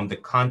done from the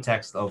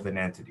context of an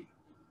entity.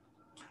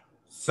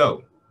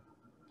 So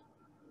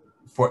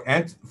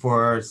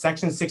for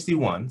Section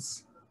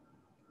 61s,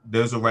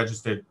 those are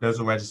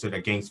registered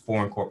against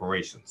foreign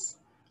corporations.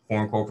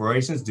 Foreign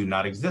corporations do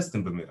not exist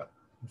in Bermuda,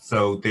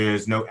 so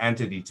there's no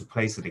entity to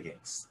place it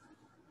against.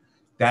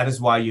 That is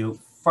why you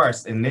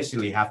first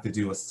initially have to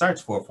do a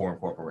search for a foreign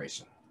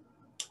corporation.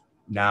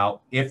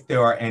 Now, if the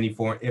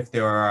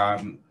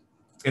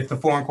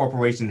foreign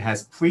corporation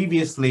has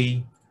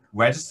previously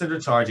registered a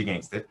charge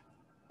against it,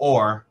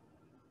 or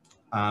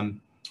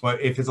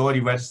if it's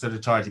already registered a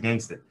charge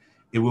against it,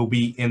 it will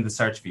be in the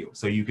search field.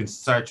 So you can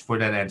search for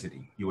that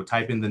entity. You will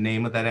type in the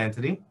name of that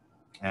entity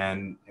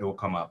and it will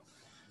come up.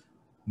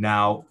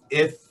 Now,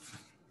 if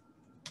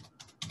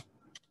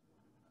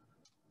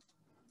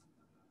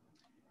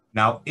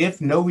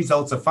no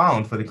results are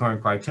found for the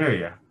current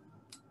criteria,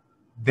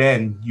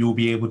 then you'll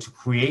be able to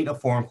create a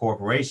foreign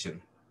corporation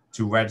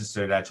to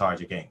register that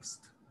charge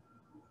against.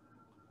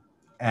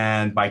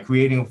 And by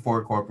creating a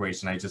foreign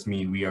corporation, I just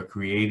mean we are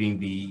creating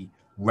the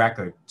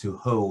record to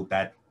hold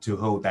that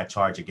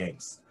charge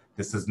against.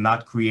 This does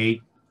not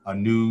create a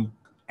new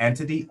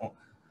entity.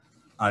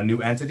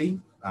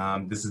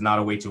 This is not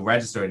a way to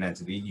register an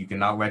entity. You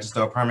cannot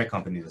register a permit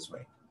company this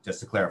way, just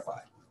to clarify.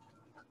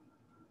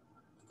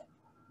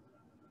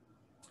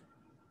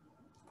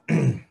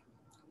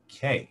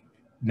 Okay.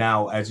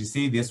 Now, as you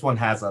see, this one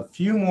has a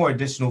few more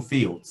additional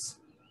fields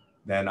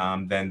than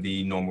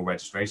the normal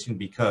registration,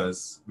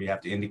 because we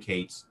have to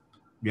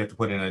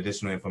put in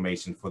additional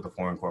information for the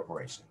foreign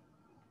corporation.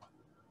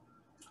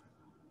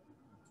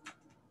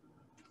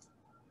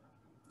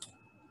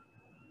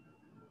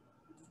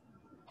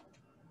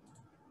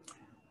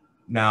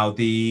 Now,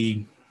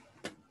 the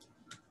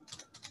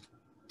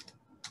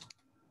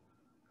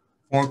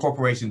foreign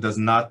corporation does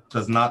not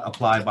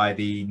apply by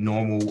the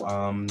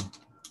normal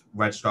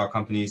registrar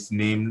companies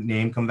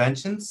name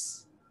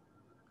conventions,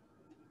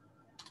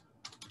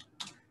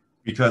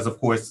 because of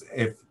course,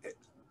 if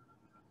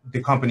the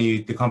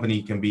company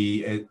can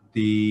be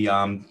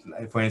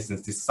for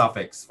instance, the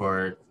suffix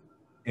for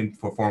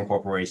foreign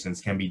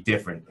corporations can be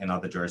different in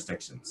other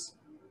jurisdictions.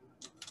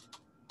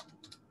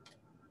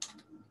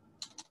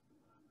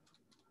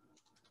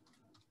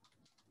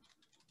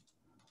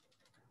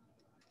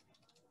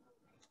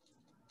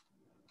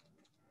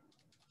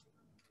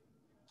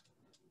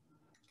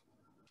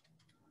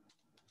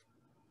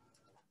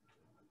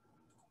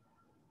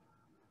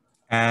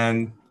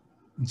 And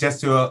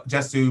just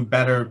to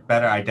better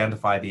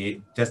identify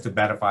the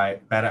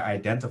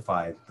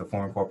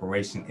foreign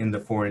corporation in the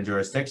foreign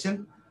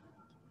jurisdiction,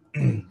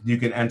 you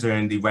can enter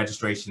in the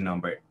registration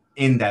number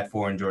in that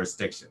foreign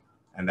jurisdiction,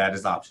 and that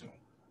is optional.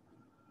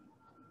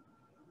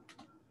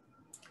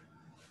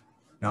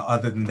 Now,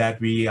 other than that,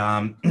 we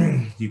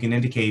you can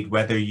indicate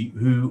whether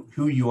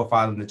who you are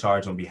filing the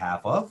charge on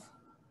behalf of,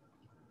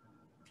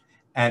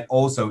 and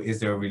also is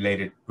there a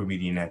related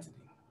Bermudian entity.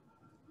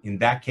 In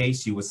that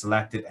case, you would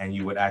select it, and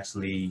you would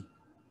actually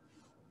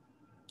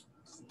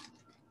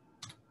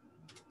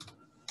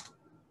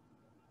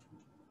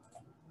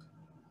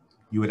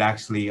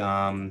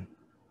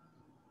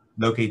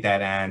locate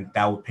that, and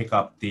that would pick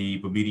up the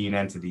Bermudian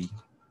entity,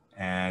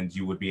 and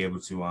you would be able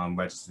to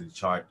register the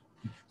charge,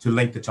 to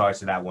link the charge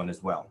to that one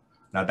as well.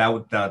 Now,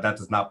 that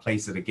does not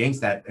place it against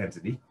that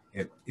entity.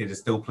 It is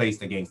still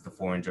placed against the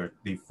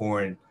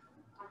foreign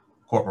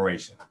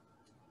corporation.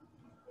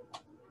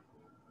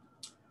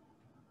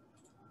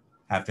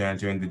 After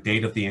entering the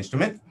date of the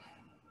instrument,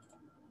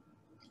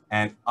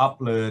 and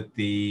upload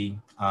the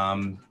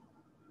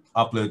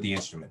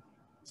instrument.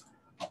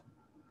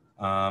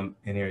 And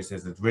here it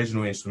says the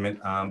original instrument.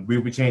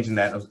 We'll be changing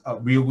that.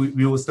 We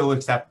will still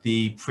accept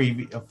the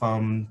previous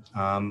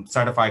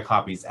certified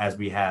copies as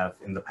we have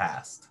in the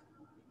past.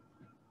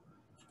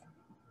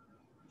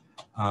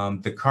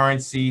 The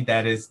currency,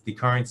 that is the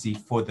currency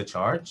for the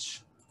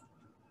charge.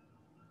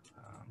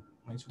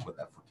 I should put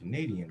that for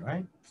Canadian,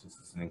 right? This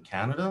is in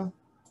Canada.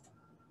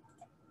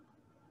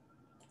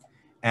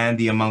 And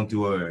the amount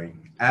due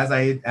owing. As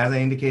I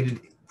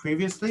indicated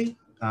previously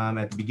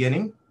at the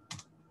beginning,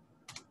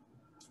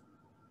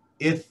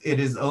 if it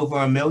is over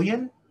 $1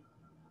 million,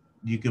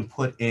 you can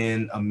put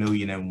in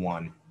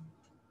 $1,000,001.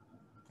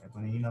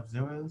 Enough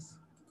zeros?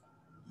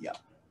 Yeah.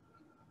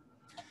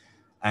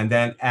 And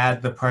then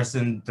add the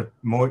person, the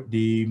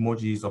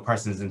mortgagees or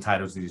persons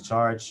entitled to the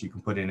charge. You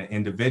can put in an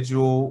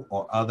individual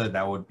or other.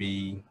 That would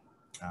be,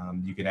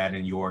 you could add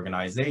in your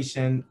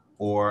organization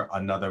or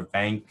another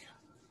bank.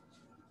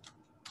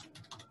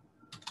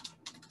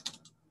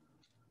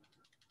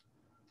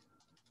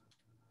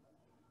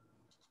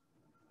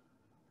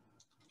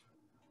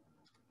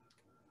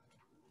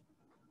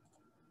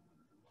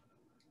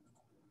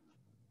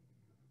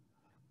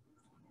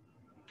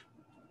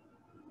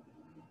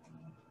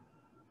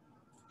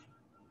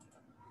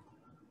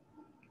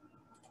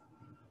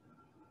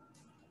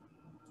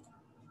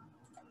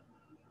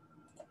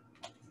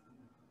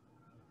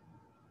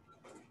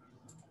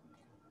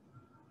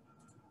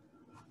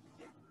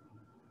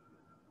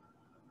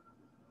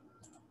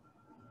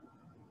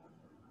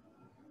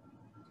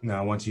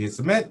 Now, once you hit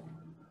submit,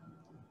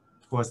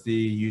 of course, the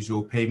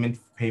usual payment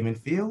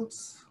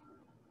fields.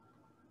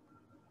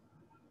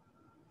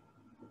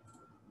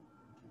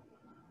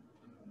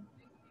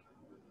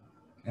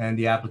 And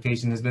the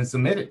application has been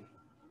submitted.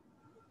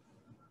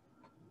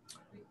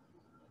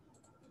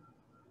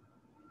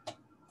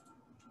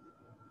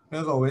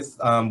 As always,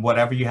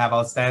 whatever you have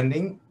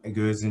outstanding, it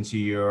goes into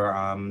your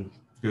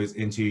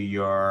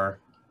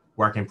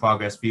work in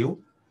progress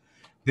field.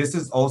 This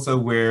is also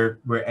where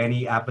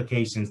any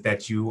applications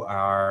that you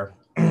are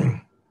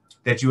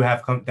that you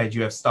have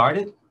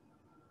started,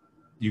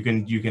 you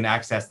can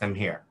access them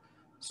here.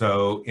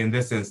 So in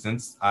this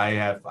instance, I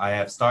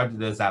have started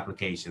those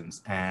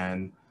applications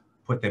and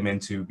put them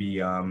into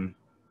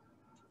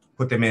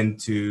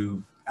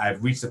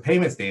I've reached the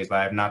payment stage, but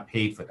I have not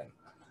paid for them.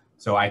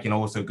 So I can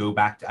also go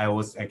back. I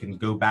can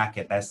go back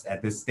at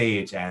this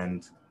stage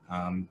and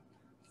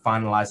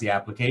finalize the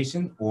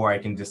application, or I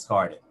can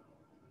discard it.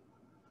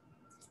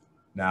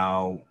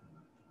 Now,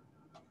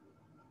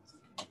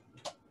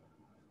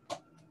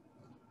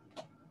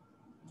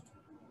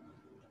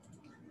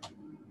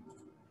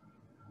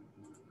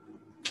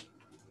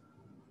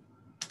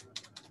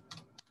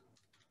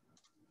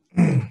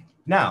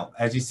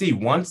 as you see,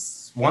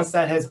 once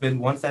that has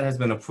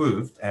been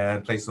approved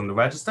and placed on the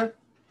register,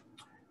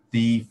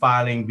 the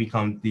filing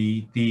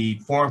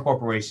the foreign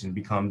corporation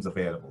becomes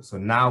available. So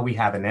now we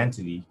have an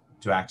entity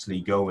to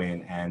actually go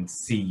in and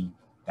see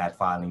that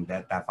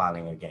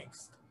filing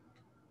against.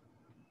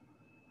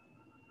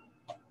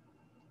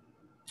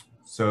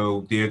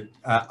 So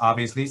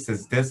obviously,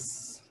 since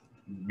this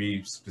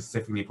we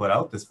specifically put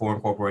out, this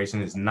foreign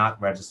corporation is not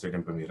registered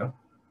in Bermuda.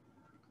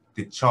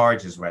 The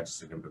charge is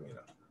registered in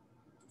Bermuda.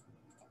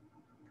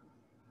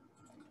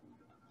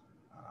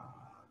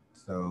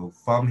 So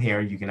from here,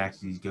 you can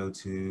actually go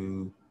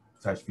to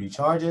search view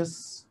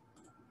charges.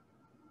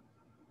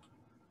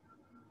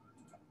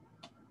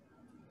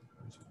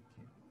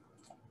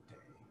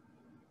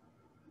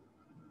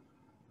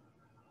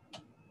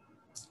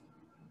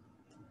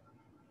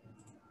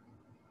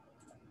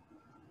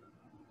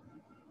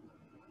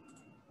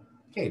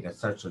 Okay, that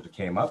search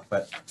came up,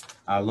 but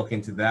I'll look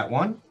into that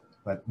one.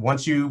 But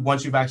once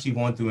you've actually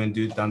gone through and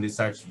done the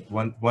search,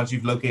 once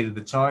you've located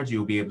the charge,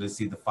 you'll be able to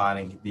see the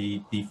filing,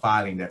 the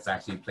filing that's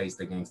actually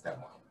placed against that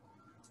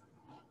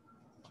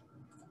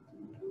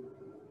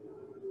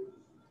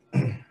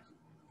one.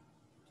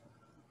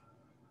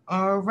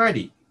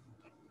 Alrighty.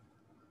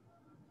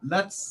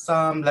 Let's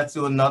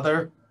do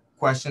another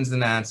questions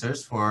and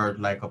answers for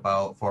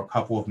a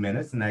couple of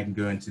minutes, and I can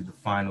go into the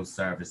final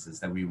services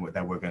that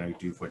we're going to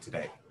do for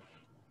today.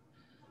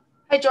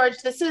 Hi, George.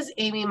 This is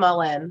Amy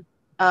Mullen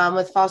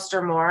with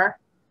Foster Moore.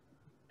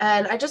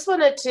 And I just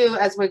wanted to,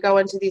 as we go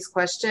into these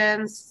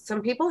questions,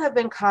 some people have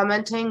been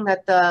commenting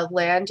that the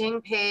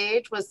landing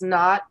page was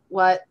not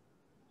what,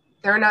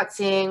 they're not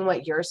seeing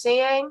what you're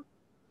seeing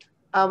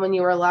when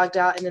you were logged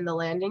out and in the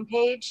landing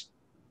page.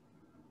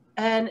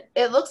 And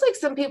it looks like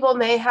some people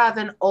may have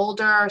an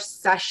older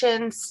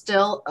session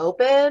still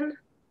open.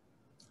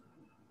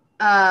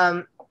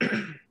 And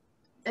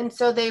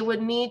so they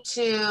would need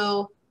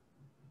to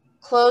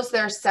close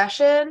their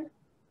session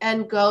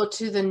and go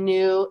to the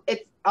new,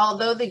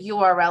 although the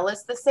URL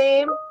is the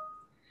same,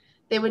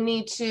 they would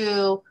need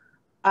to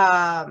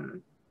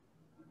open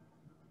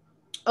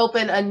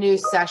a new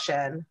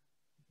session.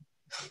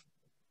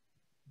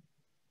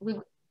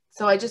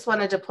 So I just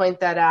wanted to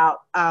point that out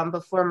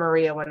before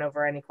Maria went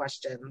over any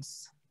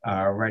questions.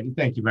 All right,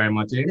 thank you very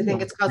much, Amy. I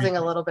think it's causing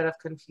a little bit of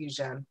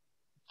confusion.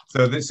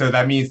 So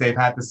that means they've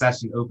had the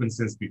session open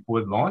since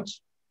before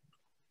launch?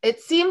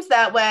 It seems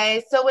that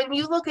way. So when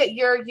you look at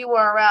your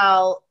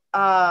URL,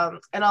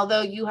 and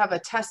although you have a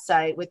test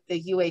site with the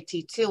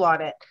UAT2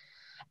 on it,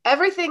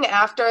 everything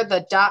after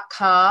the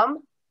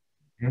 .com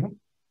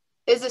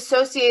is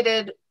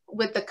associated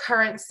with the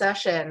current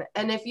session.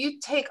 And if you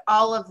take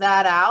all of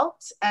that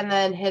out and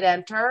then hit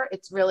enter,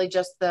 it's really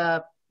just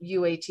the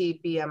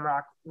UAT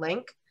BMROC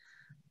link.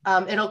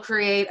 It'll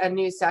create a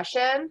new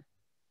session.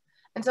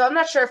 And so I'm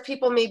not sure if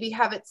people maybe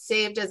have it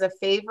saved as a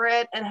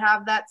favorite and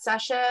have that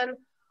session,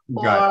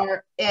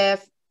 or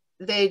if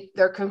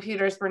their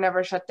computers were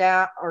never shut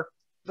down, or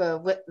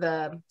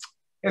the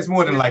it's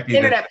more than likely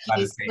internet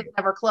piece was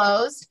never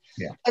closed.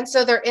 Yeah. And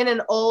so they're in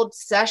an old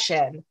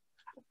session.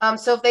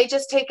 So if they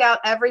just take out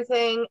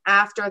everything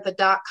after the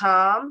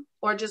 .com,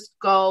 or just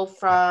go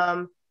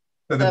from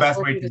so the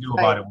best way to do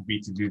about it would be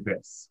to do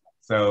this.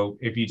 So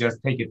if you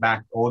just take it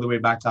back all the way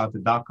back out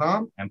to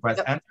 .com and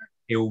press enter,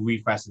 it will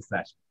refresh the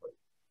session for you.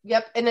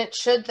 Yep, and it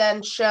should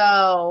then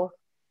show,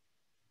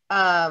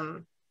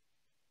 they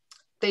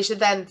should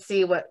then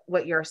see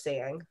what you're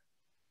seeing.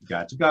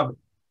 Got you covered.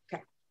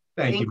 Okay.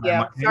 Thank you very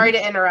much. Sorry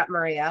to interrupt,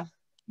 Maria.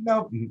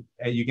 No,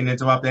 you can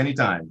interrupt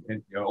anytime.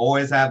 And you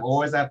always have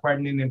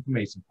pertinent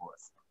information for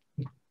us.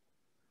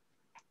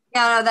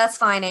 Yeah, no, that's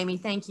fine, Amy.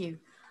 Thank you.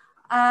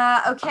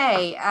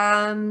 Okay.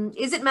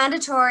 Is it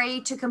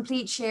mandatory to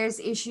complete shares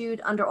issued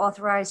under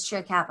authorized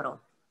share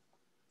capital?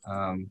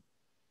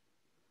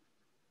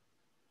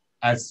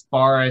 As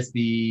far as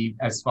the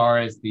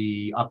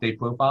update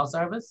profile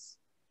service,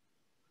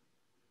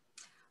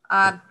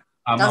 I'm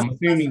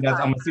assuming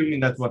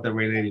that's what they're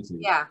related to.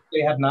 Yeah.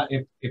 They have not.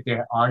 If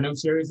there are no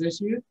shares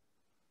issued,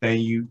 then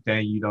you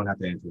don't have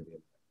to enter it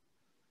in.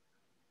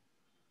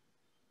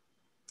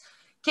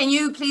 Can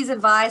you please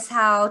advise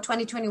how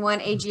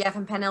 2021 AGF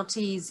and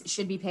penalties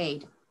should be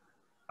paid?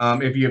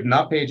 If you have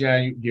not paid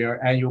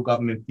your annual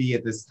government fee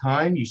at this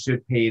time, you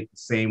should pay it the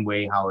same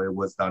way how it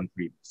was done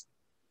previously.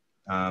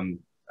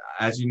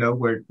 As you know,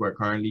 we're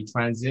currently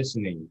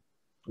transitioning.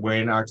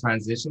 We're in our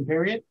transition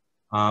period.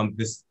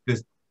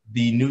 The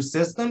new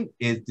system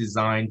is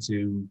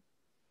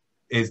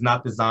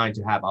not designed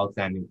to have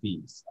outstanding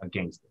fees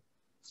against it.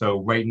 So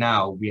right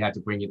now we had to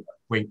bring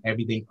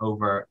everything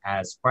over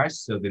as fresh.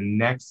 So the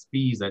next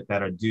fees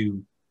that are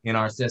due in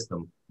our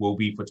system will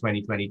be for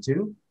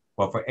 2022.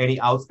 But for any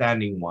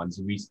outstanding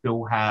ones, we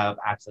still have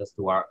access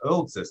to our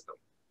old system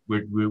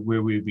where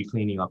we'll be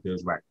cleaning up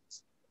those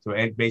records. So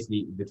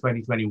basically the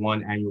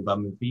 2021 annual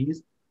government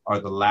fees are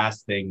the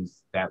last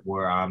things that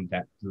were,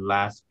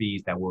 last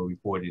fees that were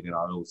reported in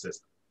our old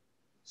system.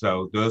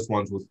 So those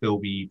ones will still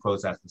be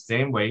processed the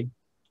same way.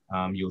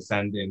 You'll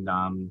send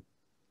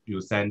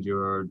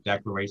your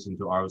declaration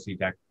to ROC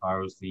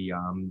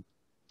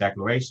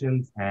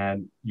declarations,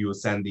 and you will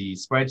send the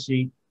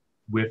spreadsheet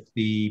with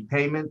the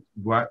payment,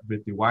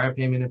 with the wire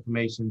payment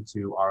information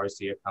to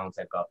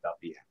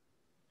rocaccounts@gov.bn.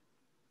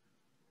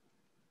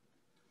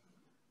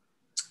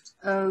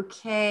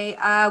 Okay,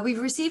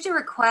 we've received a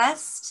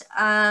request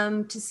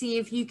to see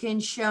if you can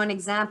show an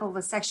example of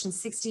a Section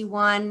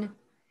 61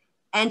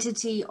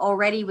 entity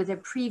already with a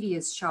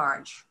previous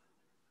charge.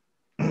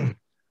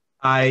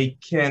 I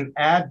can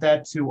add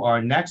that to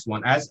our next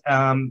one.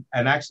 And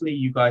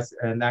actually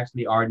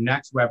our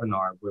next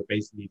webinar, we're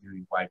basically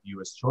doing by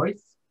viewer's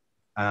choice.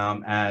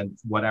 And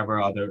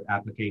whatever other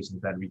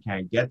applications that we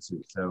can get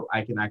to. So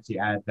I can actually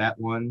add that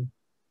one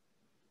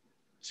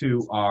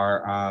to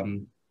our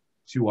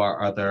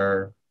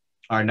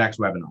next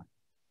webinar.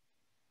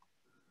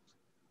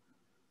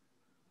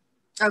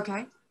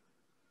 Okay.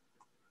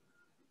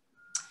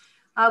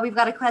 We've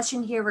got a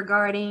question here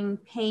regarding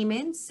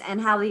payments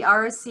and how the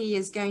ROC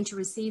is going to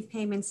receive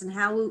payments and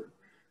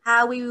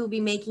how we will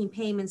be making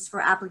payments for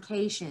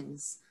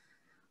applications.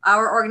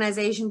 Our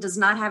organization does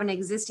not have an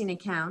existing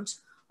account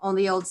on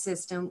the old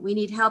system. We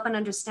need help in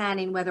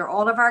understanding whether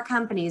all of our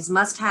companies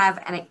must have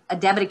a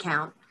debit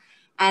account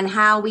and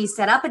how we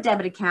set up a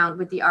debit account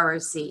with the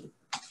ROC.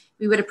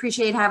 We would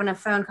appreciate having a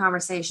phone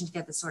conversation to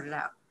get this sorted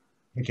out.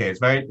 Okay,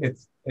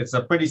 it's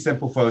a pretty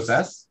simple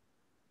process.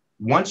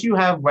 Once you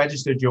have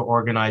registered your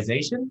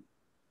organization,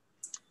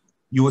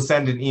 you will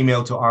send an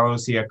email to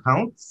ROC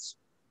accounts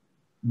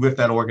with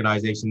that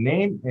organization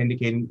name,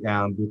 indicating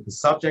with the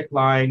subject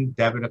line,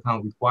 debit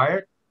account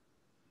required,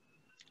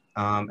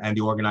 and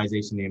the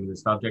organization name in the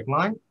subject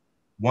line.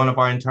 One of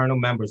our internal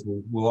members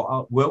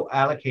will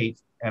allocate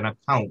a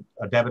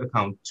debit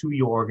account to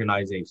your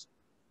organization,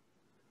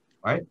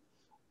 right?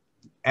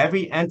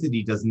 Every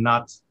entity does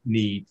not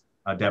need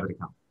a debit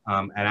account.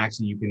 And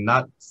actually you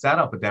cannot set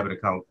up a debit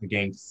account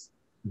against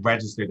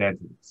registered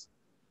entities.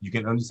 You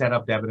can only set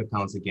up debit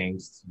accounts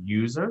against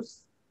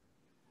users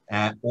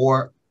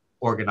or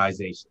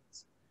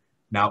organizations.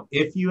 Now,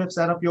 if you have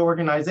set up your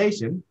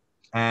organization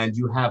and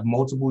you have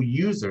multiple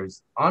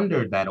users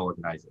under that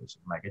organization,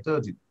 like I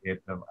told you,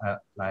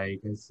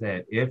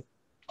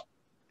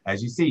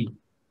 as you see,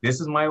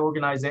 this is my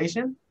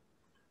organization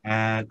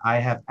and I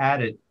have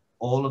added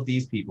all of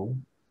these people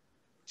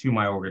to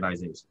my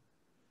organization.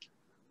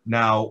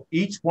 Now,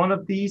 each one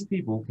of these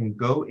people can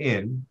go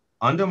in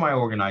under my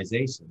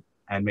organization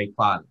and make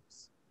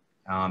filings.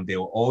 They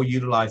will all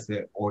utilize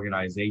the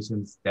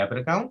organization's debit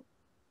account.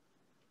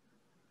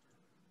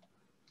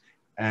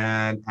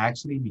 And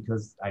actually,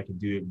 because I can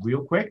do it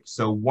real quick,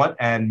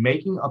 and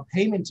making a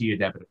payment to your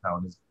debit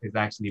account is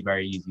actually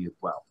very easy as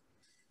well.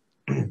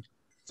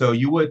 So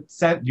you would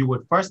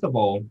first of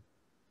all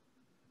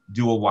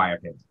do a wire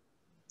payment.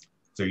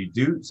 So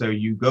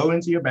you go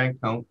into your bank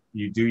account,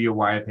 you do your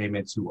wire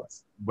payment to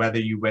us. Whether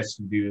you wish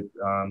to do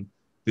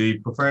the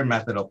preferred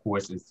method, of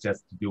course, is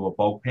just to do a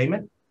bulk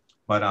payment.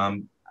 But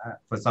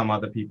for some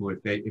other people,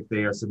 if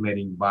they are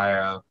submitting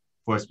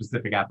for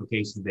specific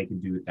applications, they can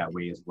do it that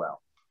way as well.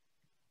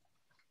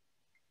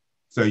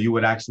 So you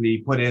would actually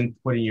put in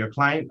your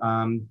client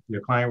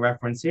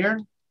reference here.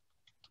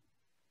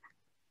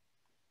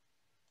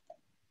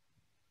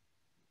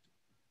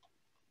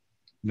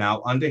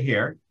 Now under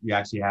here, you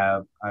actually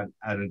have an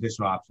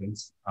additional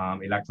options,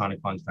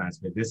 electronic funds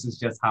transfer. This is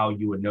just how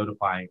you would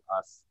notify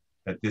us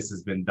that this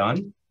has been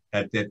done,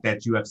 that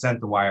you have sent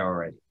the wire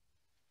already.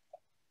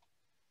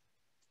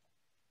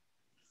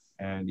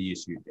 And the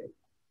issue date.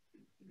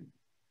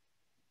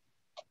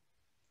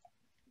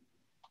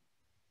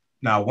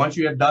 Now, once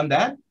you have done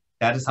that,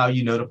 that is how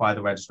you notify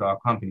the registrar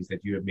of companies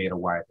that you have made a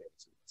wire payment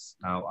to us.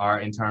 Now,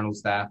 our internal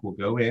staff will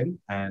go in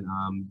and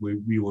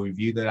we will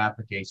review that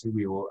application.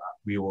 We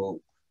will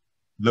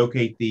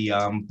locate the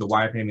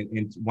wire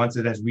payment. Once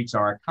it has reached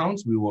our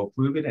accounts, we will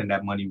approve it, and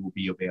that money will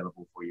be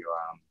available for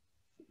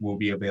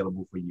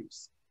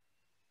use.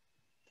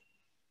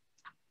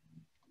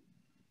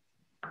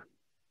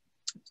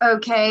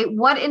 Okay,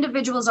 what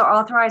individuals are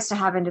authorized to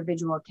have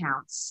individual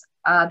accounts?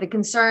 The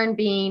concern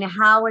being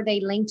how are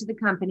they linked to the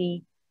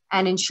company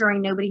and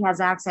ensuring nobody has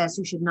access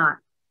who should not?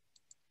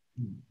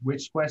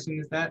 Which question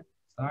is that?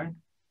 Sorry.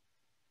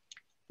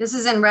 This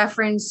is in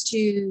reference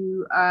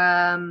to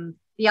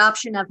the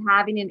option of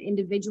having an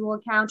individual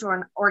account or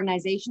an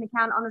organization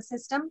account on the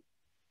system.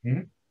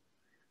 Mm-hmm.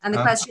 And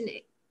the question,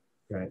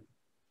 right.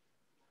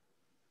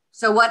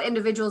 So what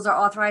individuals are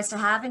authorized to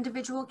have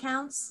individual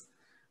accounts?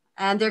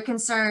 And their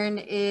concern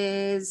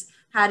is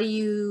how do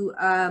you,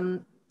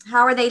 how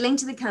are they linked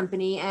to the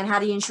company, and how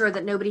do you ensure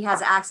that nobody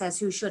has access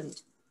who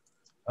shouldn't?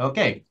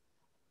 Okay,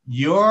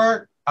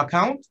 your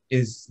account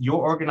is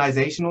your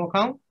organizational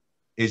account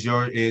is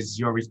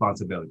your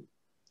responsibility.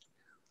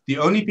 The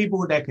only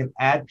people that can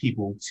add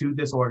people to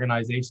this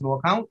organizational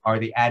account are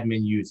the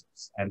admin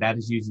users, and that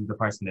is usually the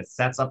person that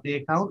sets up the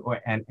account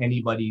and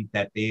anybody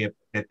that they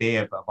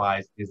have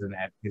advised is an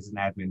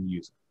admin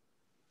user.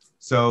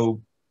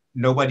 So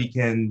nobody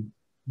can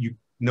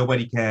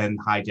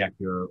hijack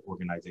your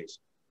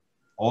organization.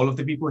 All of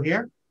the people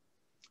here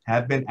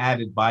have been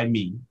added by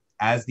me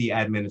as the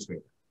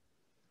administrator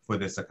for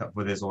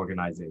this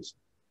organization.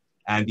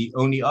 And the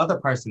only other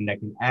person that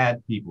can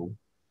add people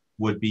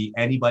would be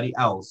anybody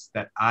else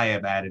that I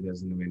have added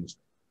as an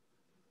administrator.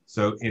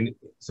 So in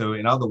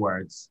other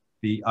words,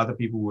 the other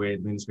people where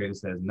administrator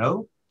says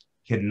no,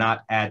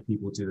 cannot add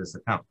people to this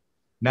account.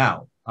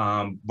 Now,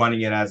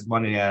 running it as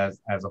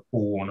a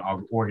full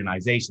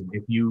organization,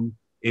 if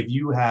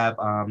you have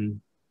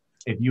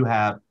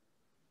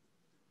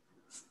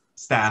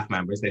staff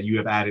members that you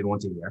have added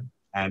onto here,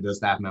 and those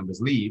staff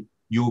members leave,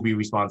 you will be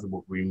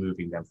responsible for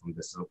removing them from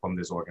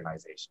this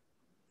organization.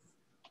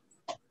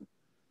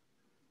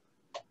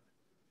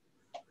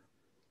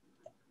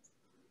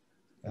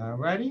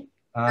 Alrighty.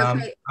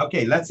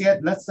 Okay.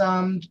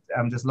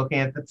 I'm just looking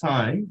at the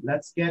time.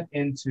 Let's get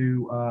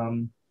into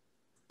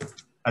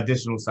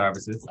additional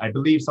services. I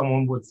believe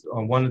someone was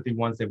one of the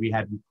ones that we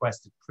had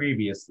requested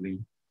previously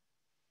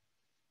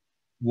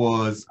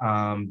was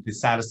the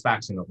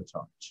satisfaction of a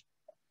charge.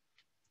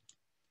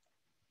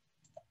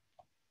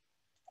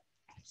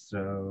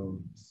 So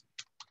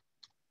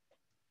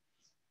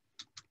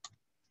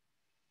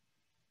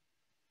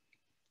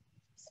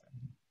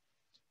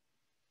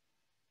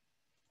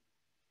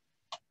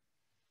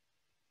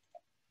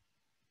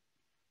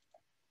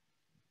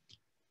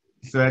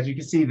as you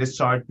can see, this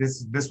chart,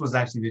 this was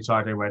actually the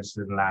charge I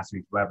registered in last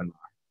week's webinar.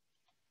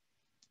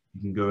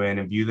 You can go in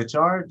and view the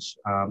charge.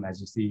 As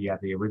you see, you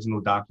have the original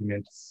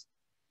documents.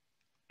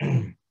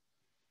 And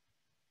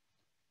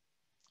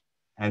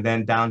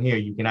then down here,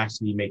 you can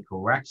actually make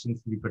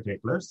corrections to the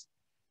particulars.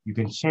 You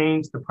can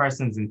change the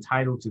persons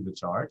entitled to the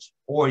charge,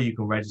 or you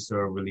can register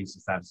or release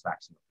the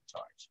satisfaction of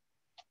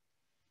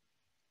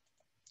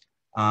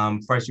the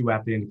charge. First, you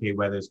have to indicate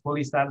whether it's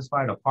fully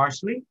satisfied or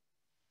partially,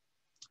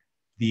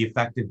 the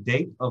effective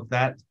date of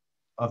the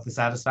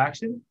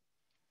satisfaction,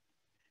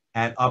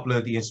 and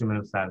upload the instrument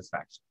of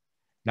satisfaction.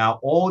 Now,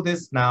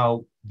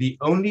 the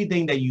only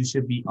thing that you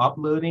should be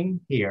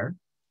uploading here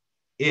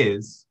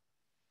is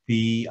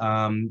the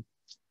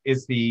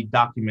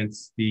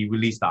documents, the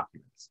release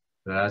documents.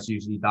 So that's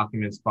usually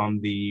documents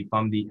from the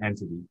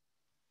entity,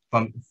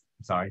 from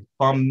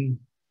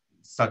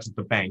such as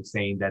the bank,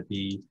 saying that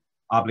the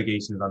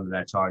obligations under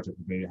that charge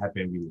have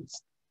been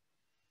released.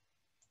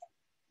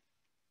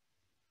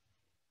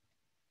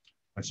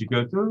 Once you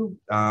go through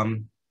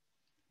the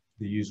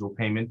usual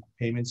payment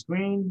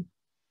screen,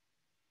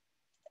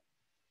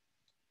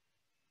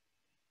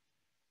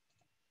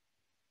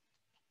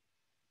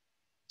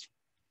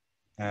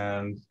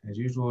 and as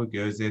usual, it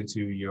goes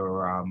into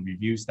your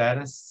review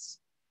status.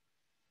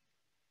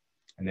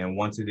 And then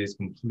once it is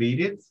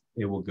completed,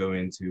 it will go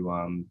into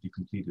the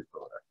completed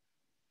folder.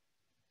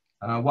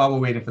 While we're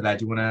waiting for that,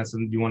 do you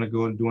want to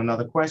go and do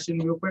another question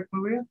real quick,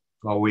 Maria?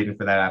 While we're waiting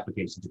for that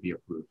application to be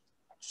approved.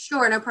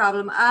 Sure, no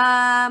problem.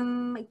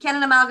 Can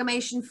an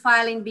amalgamation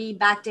filing be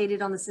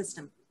backdated on the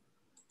system?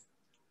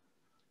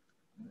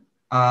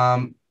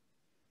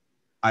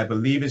 I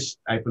believe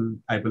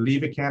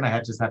it can. I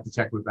just have to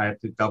check I have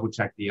to double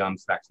check the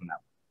specs on that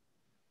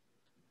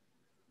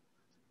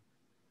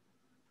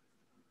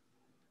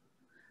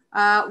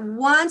one.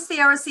 Once the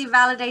ROC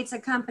validates a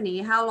company,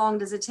 how long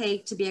does it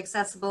take to be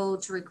accessible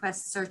to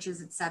request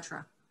searches,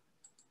 etc.?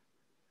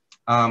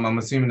 I'm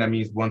assuming that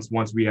means once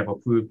we have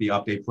approved the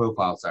update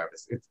profile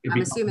service.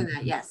 I'm assuming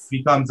that, yes.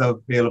 Becomes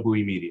available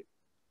immediately.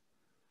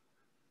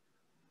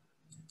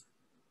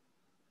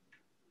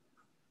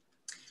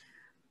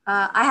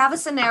 I have a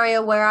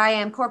scenario where I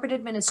am corporate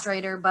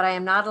administrator, but I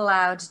am not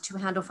allowed to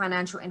handle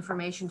financial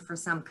information for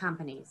some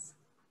companies.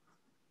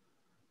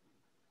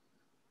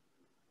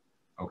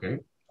 Okay.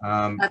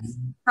 That's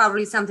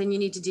probably something you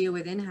need to deal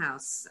with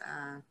in-house.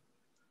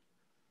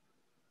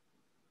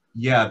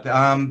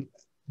 Yeah.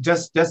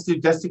 Just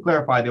to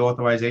clarify the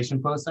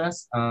authorization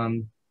process.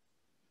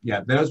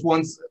 Yeah, those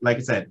ones, like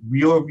I said,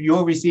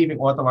 you're receiving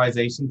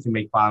authorization to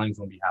make filings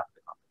on behalf of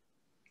the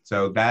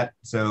company.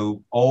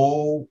 So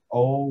all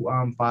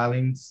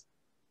filings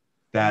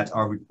that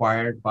are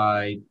required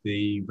by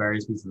the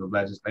various pieces of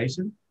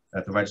legislation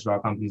that the Registrar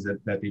of Companies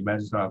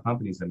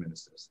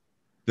administers.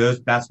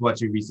 That's what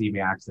you're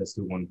receiving access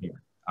to on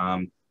here.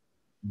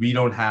 We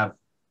don't have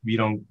we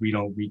don't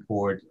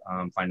record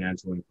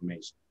financial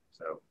information.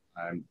 So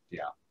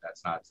yeah,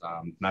 that's not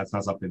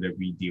something that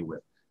we deal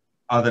with,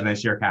 other than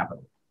share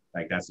capital.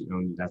 Like that's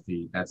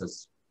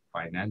as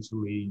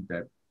financially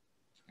that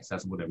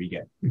accessible that we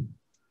get.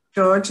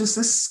 George, is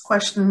this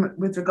question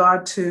with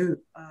regard to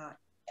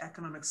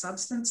economic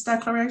substance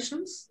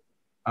declarations?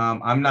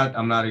 I'm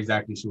not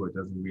exactly sure. It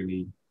doesn't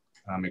really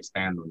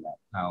expand on that.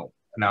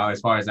 Now,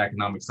 as far as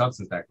economic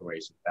substance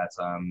declaration, that's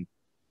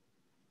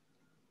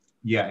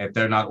yeah, if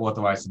they're not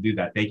authorized to do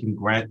that, they can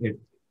grant it.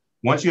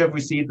 Once you have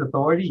received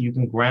authority, you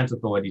can grant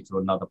authority to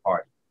another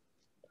party.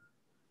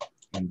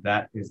 And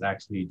that is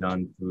actually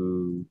done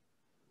through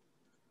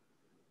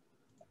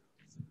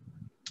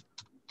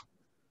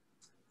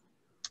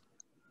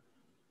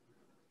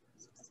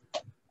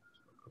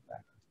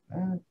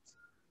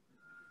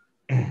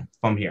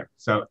from here.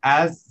 So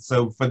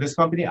for this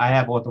company, I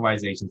have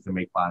authorizations to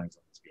make filings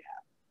on its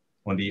behalf,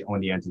 on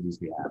the entity's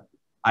behalf.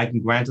 I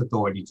can grant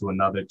authority to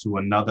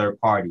another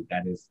party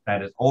that is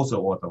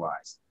also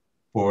authorized,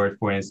 for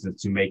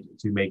instance, to make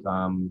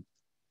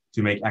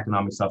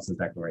economic substance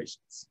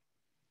declarations.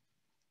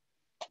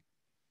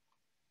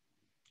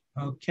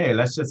 Okay,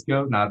 let's just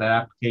go. Now that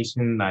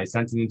application, I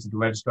sent it into the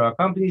Registrar of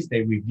Companies,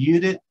 they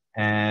reviewed it,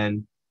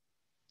 and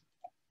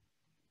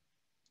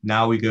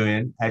now we go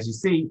in. As you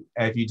see,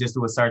 if you just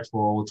do a search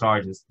for all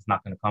charges, it's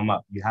not going to come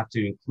up. You have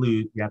to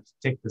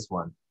tick this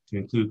one to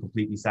include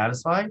completely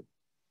satisfied.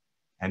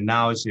 And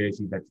now it shows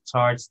you that the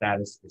charge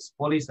status is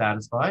fully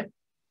satisfied.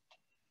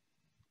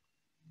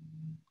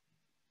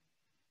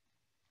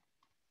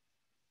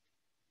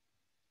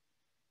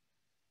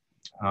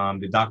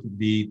 It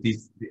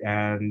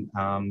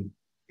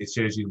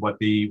shows you what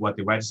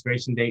the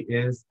registration date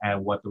is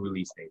and what the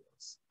release date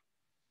is.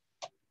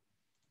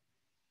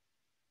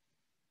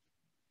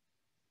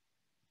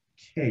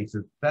 Okay,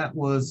 so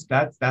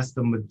that's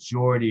the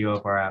majority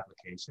of our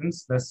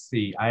applications. Let's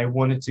see. I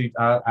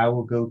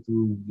will go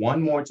through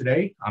one more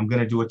today. I'm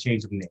going to do a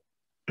change of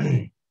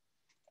name.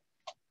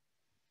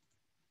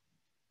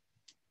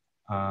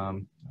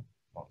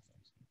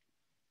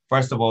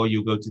 First of all,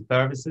 you go to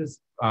services.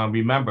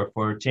 Remember,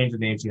 for change of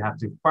names, you have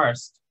to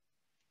first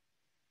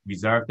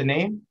reserve the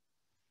name.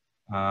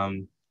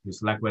 You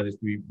select whether it's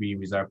be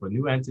reserved for a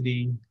new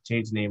entity,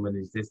 change the name of an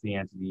existing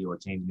entity, or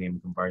change the name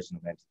and conversion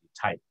of entity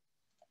type.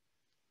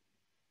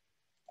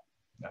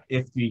 Now,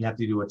 if you have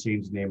to do a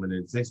change the name of an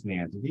existing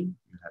entity,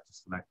 you have to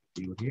select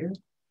the field here.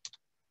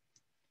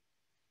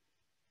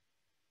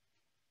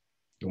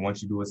 And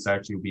once you do a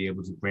search, you'll be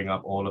able to bring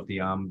up all of the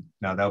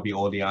now that'll be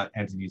all the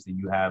entities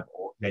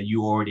that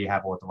you already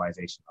have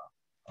authorization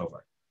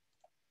over.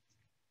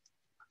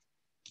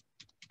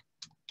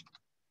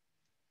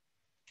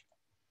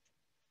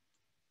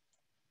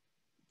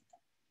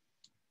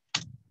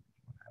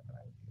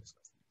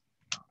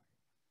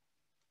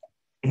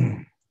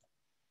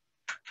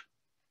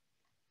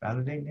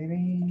 Validate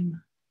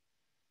name.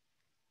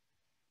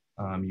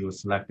 You'll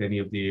select any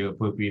of the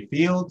appropriate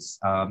fields.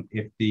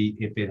 If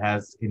it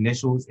has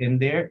initials in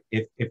there,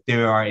 if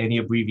there are any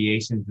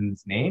abbreviations in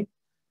this name.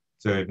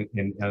 So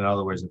in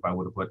other words, if I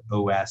would have put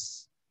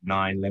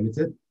OS9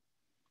 Limited,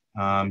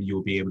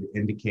 you'll be able to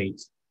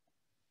indicate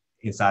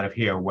inside of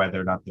here whether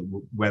or not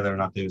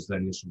those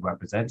initials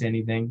represent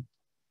anything.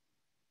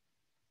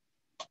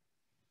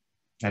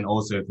 And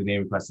also, if the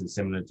name requested is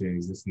similar to an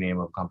existing name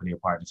of a company or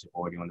partnership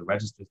already on the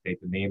register,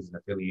 state the names and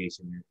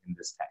affiliation in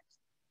this text.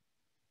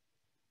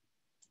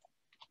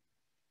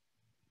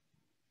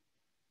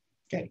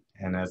 Okay,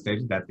 and as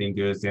stated, that thing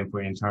goes in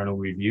for internal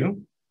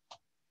review.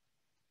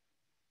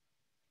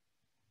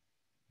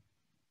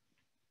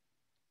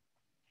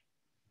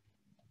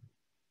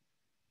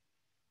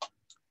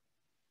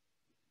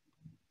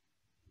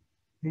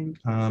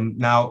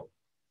 Now,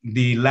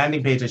 the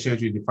landing page I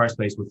showed you in the first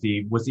place was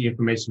the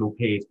informational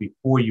page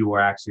before you were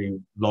actually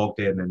logged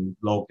in,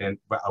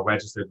 a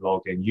registered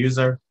logged in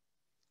user.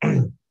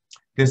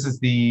 This is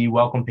the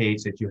welcome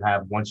page that you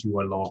have once you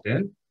are logged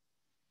in.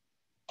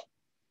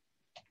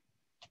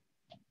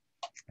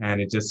 And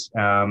it just,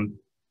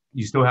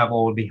 you still have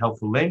all the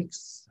helpful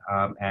links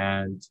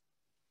and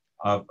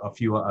a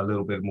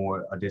little bit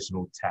more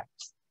additional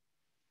text.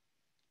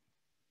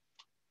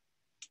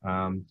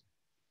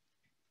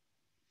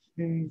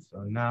 Okay,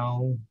 so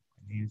now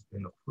my name's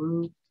been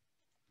approved.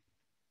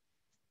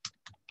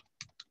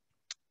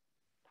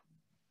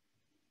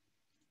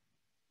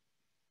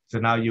 So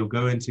now you'll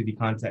go into the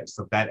context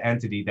of that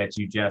entity that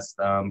you just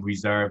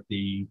reserved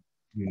the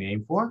new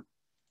name for.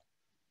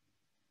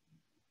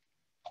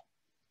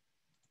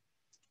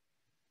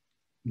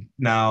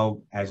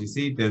 Now, as you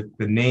see, the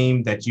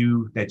name that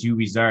you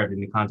reserved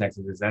in the context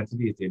of this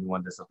entity is the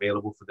one that's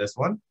available for this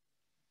one.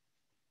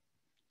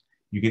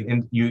 You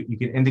can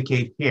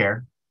indicate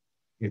here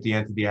if the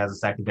entity has a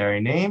secondary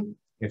name.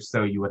 If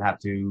so, you would have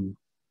to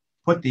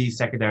put the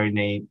secondary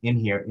name in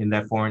here in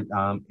that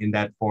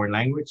foreign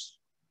language.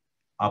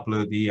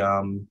 Upload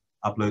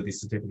the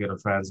certificate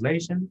of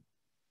translation.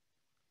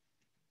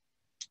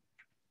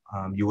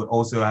 You would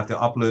also have to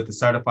upload the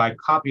certified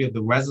copy of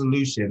the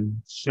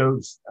resolution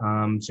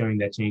showing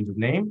that change of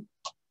name.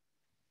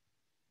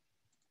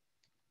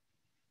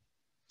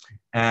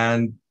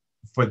 And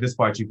for this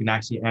part, you can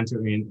actually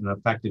enter in an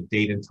effective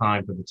date and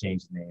time for the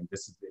change of name.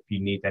 This is if you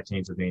need that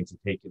change of name to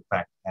take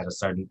effect at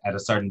a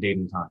certain date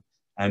and time.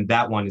 And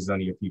that one is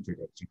only a future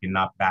date. You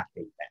cannot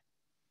backdate that.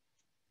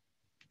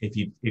 If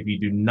you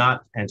do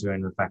not enter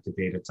an effective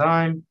date or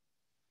time,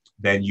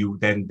 then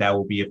that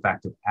will be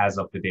effective as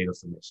of the date of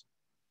submission.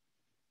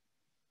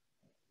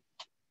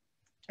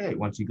 Okay,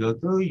 once you go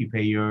through, you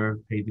pay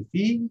the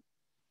fee.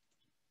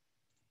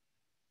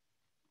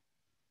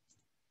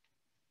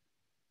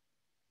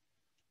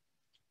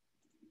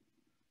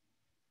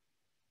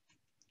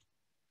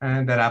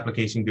 And that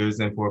application goes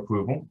in for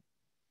approval.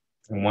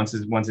 And once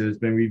it has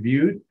been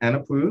reviewed and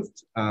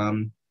approved,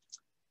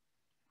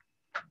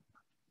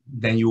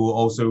 then you will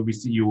also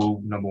receive,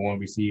 you'll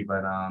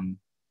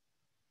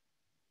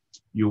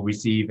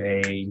receive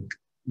a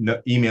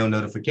email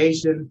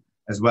notification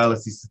as well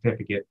as the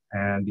certificate,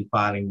 and the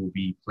filing will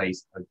be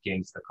placed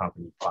against the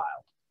company file.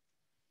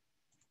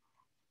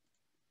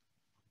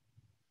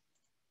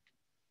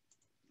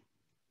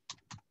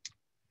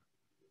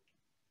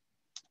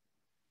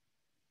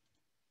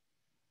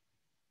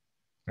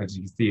 As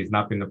you can see, it's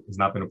not been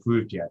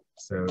approved yet,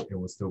 so it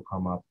will still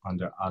come up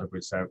under under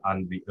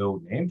the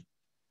old name.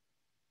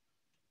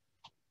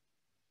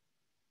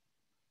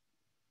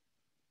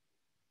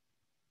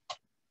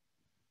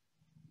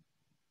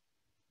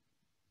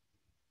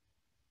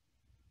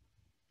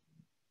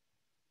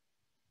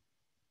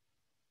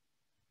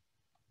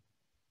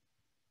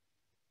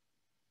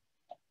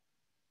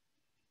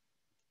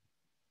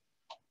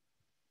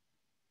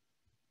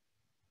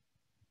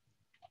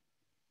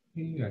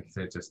 Like I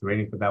said, just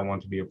waiting for that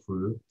one to be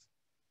approved.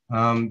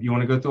 You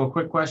want to go through a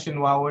quick question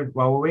while we're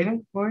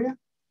waiting for you?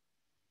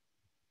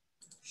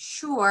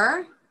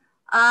 Sure.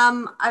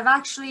 I've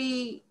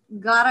actually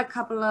got a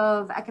couple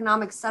of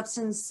economic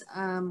substance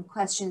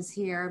questions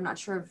here. I'm not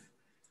sure if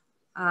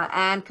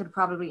Anne could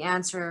probably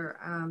answer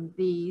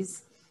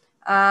these.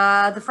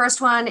 The first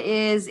one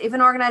is, if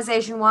an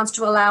organization wants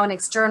to allow an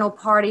external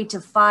party to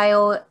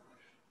file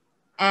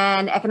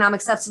an economic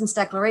substance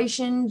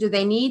declaration, do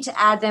they need to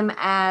add them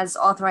as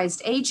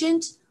authorized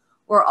agent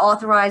or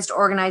authorized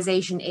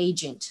organization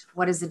agent?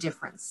 What is the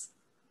difference?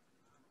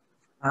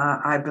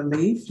 I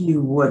believe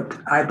you would.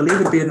 I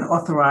believe it'd be an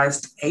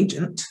authorized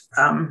agent.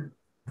 An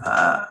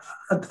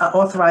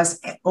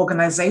authorized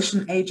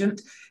organization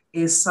agent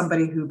is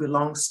somebody who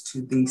belongs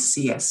to the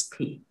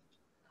CSP.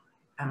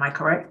 Am I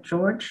correct,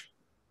 George?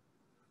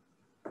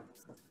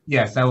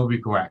 Yes, that would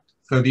be correct.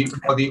 So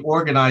the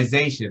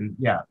organization,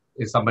 yeah,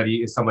 is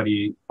somebody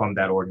from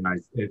that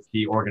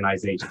the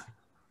organization.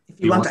 If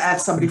you want to add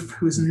somebody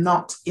who's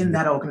not in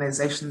that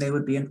organization, they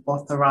would be an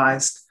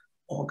authorized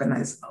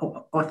agent,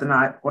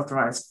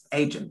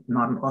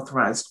 not an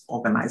authorized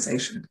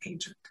organization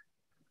agent.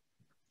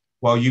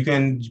 Well, you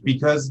can,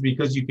 because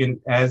you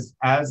can, as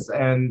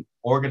an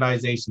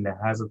organization that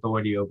has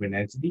authority over an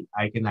entity,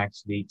 I can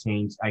actually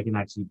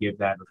give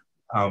that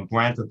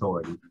grant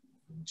authority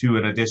to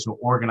an additional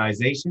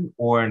organization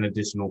or an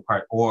additional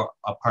part or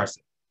a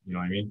person. You know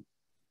what I mean?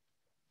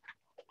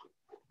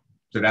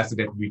 So that's the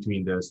difference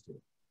between those two.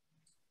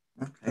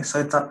 Okay, so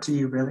it's up to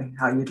you really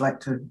how you'd like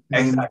to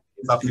name. Exactly.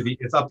 It's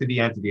up to the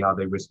entity how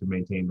they wish to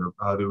maintain the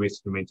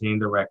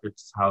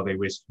records, who they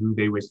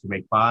wish to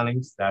make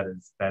filings. That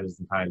is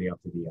entirely up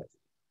to the entity.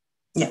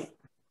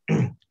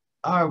 Yeah.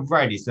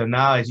 Alrighty. So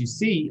now, as you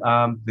see,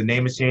 the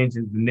name is changed.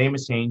 The name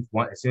is changed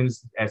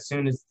as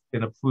soon as it's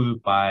been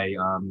approved by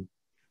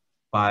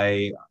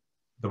the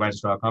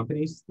Registrar of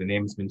Companies. The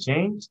name has been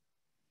changed,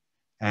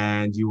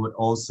 and you would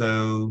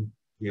also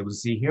be able to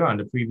see here on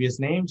the previous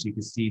names. You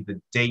can see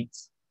the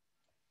dates.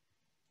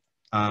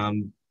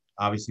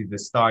 Obviously, the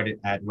started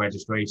at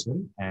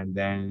registration, and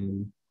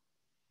then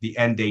the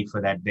end date for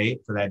that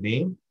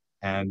name,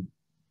 and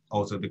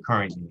also the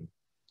current name.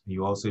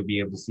 You also be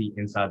able to see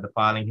inside the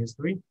filing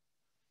history,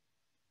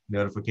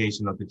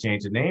 notification of the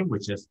change of name,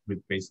 which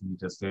basically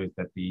just shows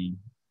that the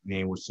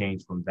name was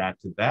changed from that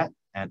to that,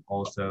 and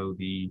also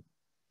the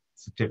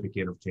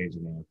certificate of change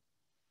of name,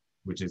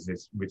 which is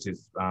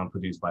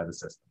produced by the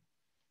system.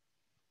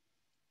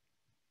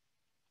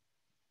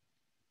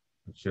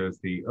 It shows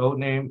the old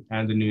name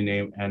and the new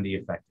name and the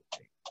effective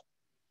date.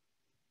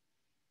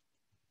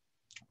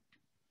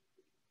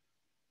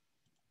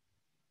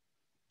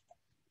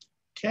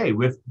 Okay,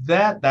 with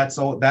that, that's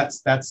all.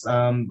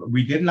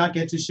 We did not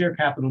get to share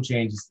capital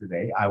changes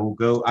today. I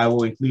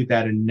will include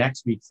that in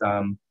next week's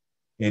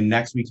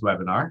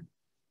webinar,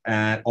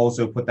 and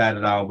also put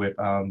that out with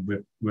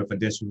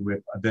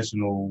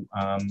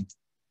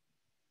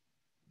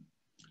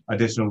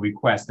additional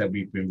requests that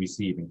we've been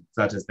receiving,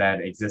 such as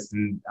that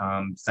existing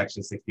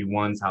Section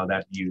 61s, how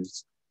that's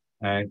used,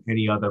 and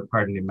any other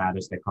pertinent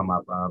matters that come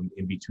up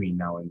in between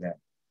now and then.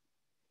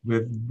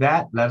 With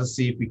that, let us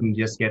see if we can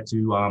just get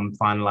to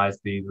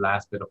finalize the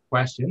last bit of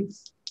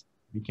questions.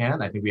 We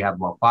can. I think we have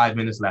about 5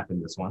 minutes left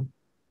in this one.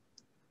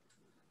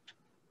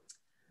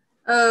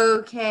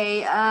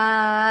 Okay,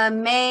 let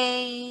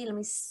me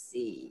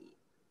see.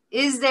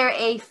 Is there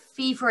a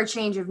fee for a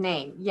change of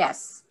name?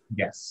 Yes.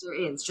 Yes. There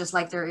is, just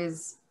like there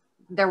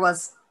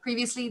was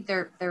previously,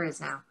 there is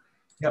now.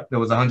 Yep, there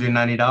was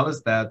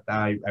 $190 that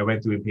I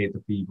went through and paid the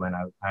fee when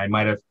I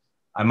might have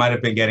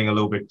been getting a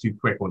little bit too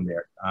quick on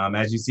there.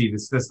 As you see, the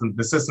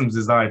system's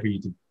designed for you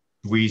to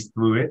breeze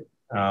through it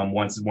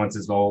once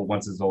it's all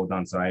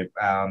done. So I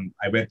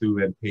went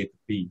through and paid the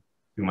fee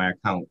through my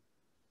account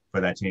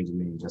for that change of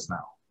name just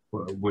now,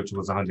 which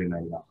was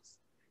 $190.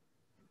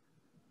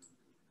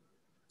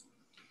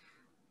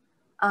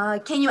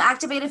 Can you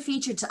activate a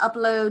feature to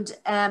upload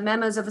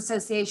memos of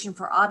association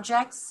for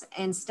objects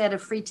instead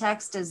of free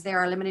text, as there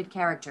are limited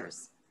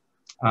characters?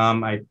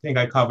 I think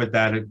I covered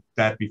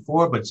that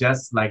before, but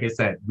just like I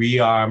said,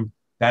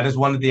 that is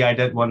one of the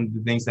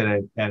things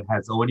that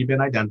has already been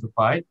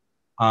identified.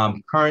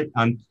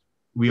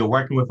 We are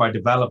working with our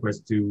developers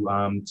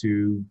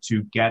to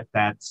get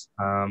that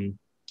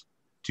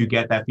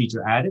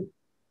feature added.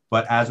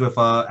 But as with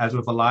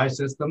a live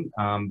system,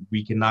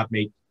 we cannot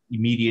make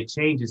immediate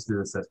changes to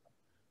the system.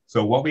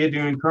 So what we are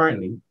doing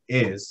currently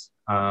is,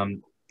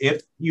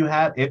 if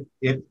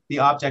the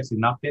objects do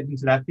not fit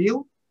into that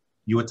field,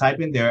 you would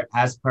type in there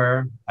as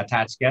per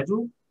attached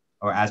schedule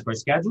or as per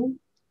schedule,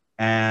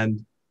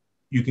 and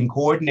you can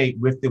coordinate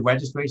with the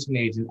registration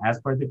agent as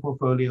per the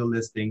portfolio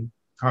listing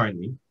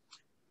currently,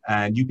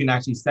 and you can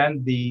actually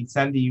send the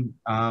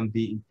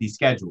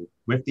schedule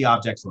with the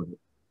objects on it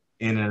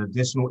in a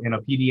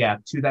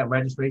PDF to that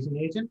registration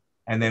agent,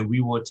 and then we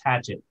will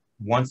attach it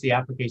once the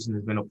application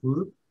has been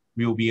approved.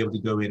 We will be able to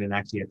go in and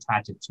actually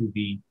attach it to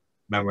the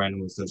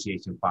memorandum of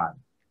association file.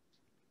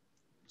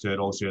 So it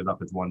all shows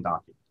up as one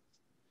document.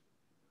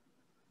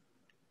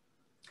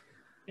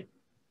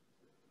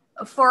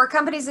 For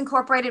companies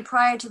incorporated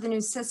prior to the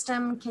new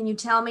system, can you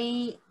tell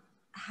me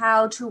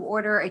how to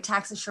order a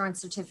tax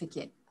assurance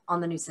certificate on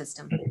the new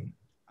system?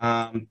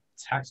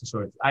 Tax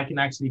assurance, I can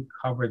actually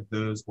cover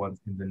those ones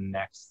in the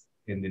next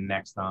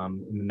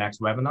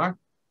webinar.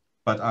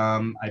 But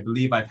I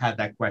believe I've had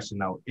that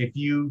question out. If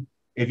you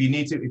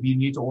need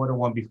to order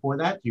one before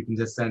that, you can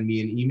just send me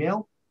an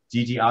email,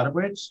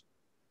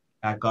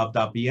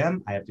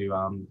 ggouterbridge@gov.bm. I have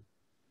to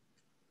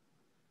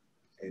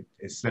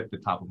it slipped the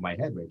top of my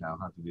head right now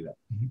how to do that,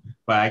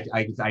 but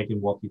I can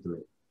walk you through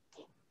it.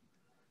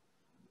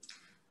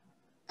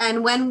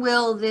 And when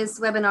will this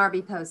webinar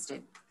be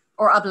posted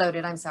or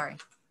uploaded? I'm sorry.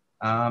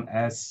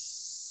 As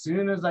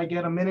soon as I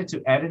get a minute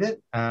to edit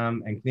it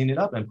and clean it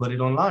up and put it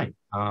online.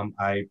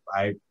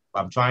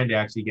 I'm trying to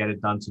actually get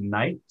it done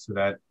tonight so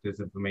that this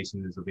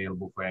information is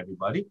available for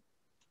everybody.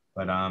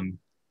 But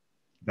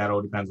that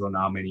all depends on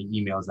how many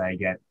emails I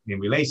get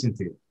in relation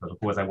to it. But of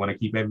course, I want to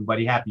keep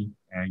everybody happy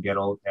and get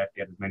as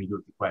many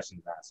good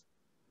questions asked.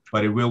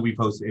 But it will be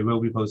posted. It will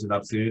be posted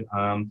up soon.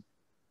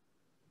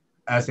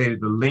 I say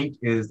the link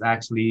is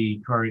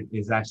actually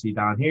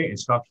down here.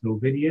 Instructional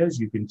videos.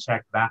 You can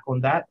check back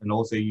on that, and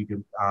also you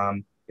can.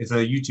 It's a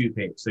YouTube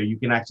page, so you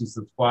can actually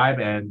subscribe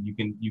and you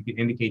can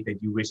indicate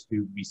that you wish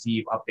to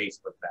receive updates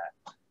with that.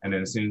 And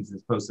then as soon as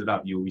it's posted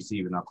up, you'll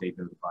receive an update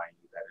notifying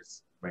you that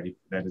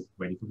is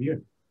ready for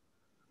viewing.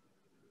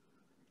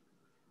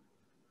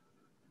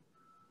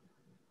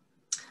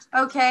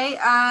 Okay,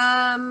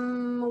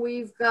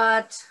 we've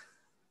got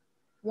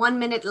 1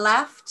 minute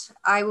left.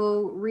 I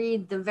will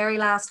read the very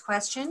last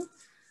question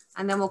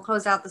and then we'll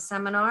close out the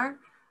seminar.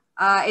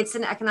 It's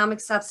an economic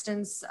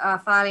substance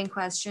filing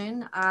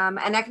question.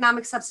 An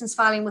economic substance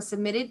filing was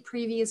submitted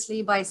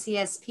previously by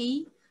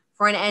CSP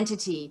for an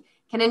entity.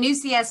 Can a new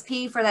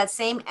CSP for that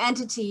same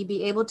entity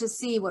be able to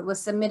see what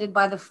was submitted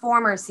by the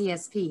former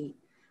CSP?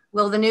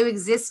 Will the new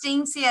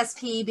existing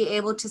CSP be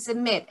able to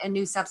submit a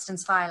new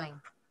substance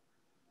filing?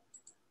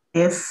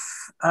 If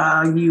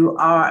you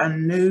are a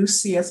new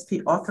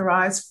CSP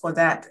authorized for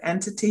that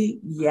entity,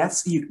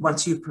 yes,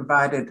 once you've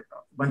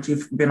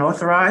been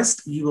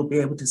authorized, you will be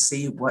able to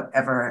see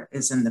whatever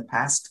is in the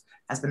past,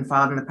 has been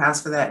filed in the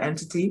past for that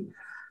entity.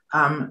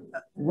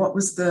 What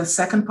was the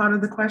second part of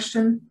the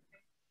question?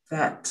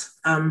 That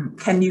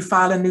can you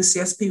file a new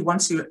CSP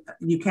once you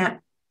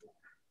can't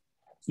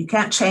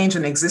change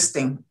an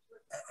existing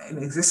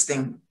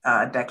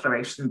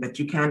declaration, but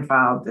you can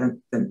file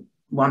the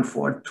one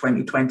for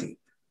 2020.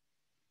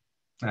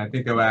 I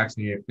think they were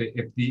asking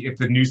if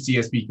the new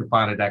CSP can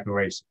file a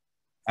declaration.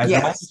 As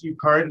long as you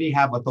currently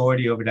have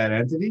authority over that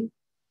entity,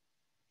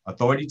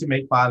 authority to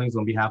make filings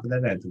on behalf of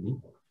that entity,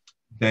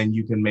 then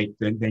you can make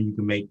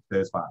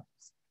those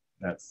filings.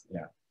 That's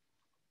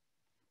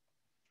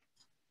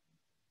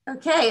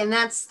Okay, and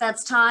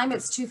that's time.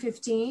 It's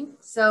 2:15,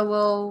 so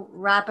we'll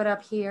wrap it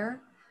up here.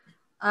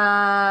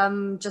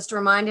 Just to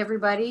remind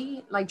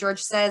everybody, like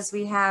George says,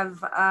 we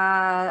have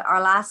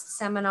our last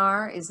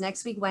seminar is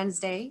next week,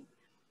 Wednesday.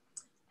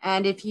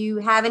 And if you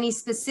have any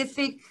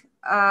specific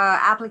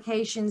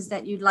applications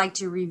that you'd like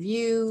to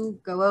review,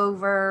 go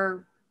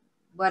over,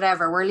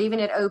 whatever, we're leaving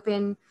it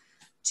open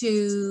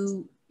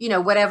to,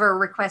 whatever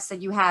requests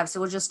that you have. So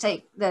we'll just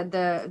take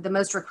the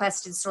most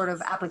requested sort of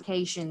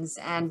applications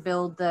and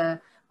build the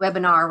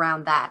webinar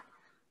around that.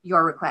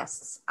 your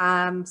requests.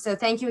 So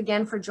thank you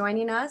again for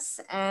joining us.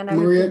 And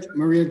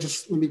Maria,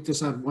 just let me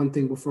just add one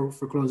thing before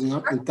closing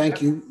up. And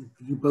thank you,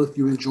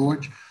 you and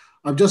George.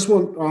 I just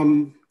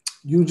want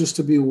you just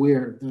to be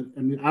aware that,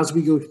 I mean, as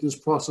we go through this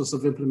process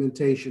of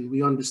implementation,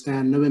 we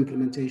understand no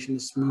implementation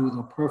is smooth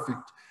or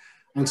perfect.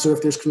 And so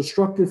if there's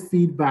constructive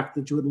feedback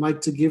that you would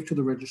like to give to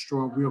the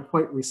registrar, we are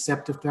quite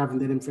receptive to having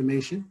that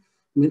information.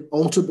 I mean,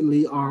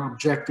 ultimately, our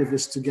objective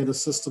is to get a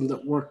system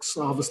that works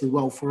obviously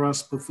well for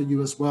us, but for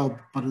you as well,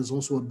 but is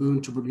also a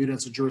boon to Bermuda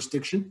as a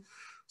jurisdiction.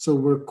 So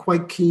we're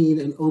quite keen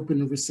and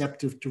open and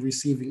receptive to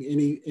receiving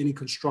any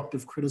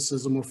constructive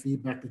criticism or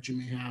feedback that you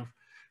may have.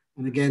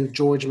 And again,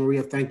 George and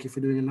Maria, thank you for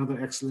doing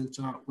another excellent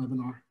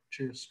webinar.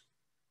 Cheers.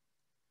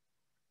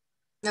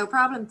 No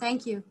problem.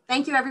 Thank you.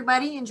 Thank you,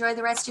 everybody. Enjoy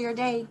the rest of your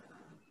day.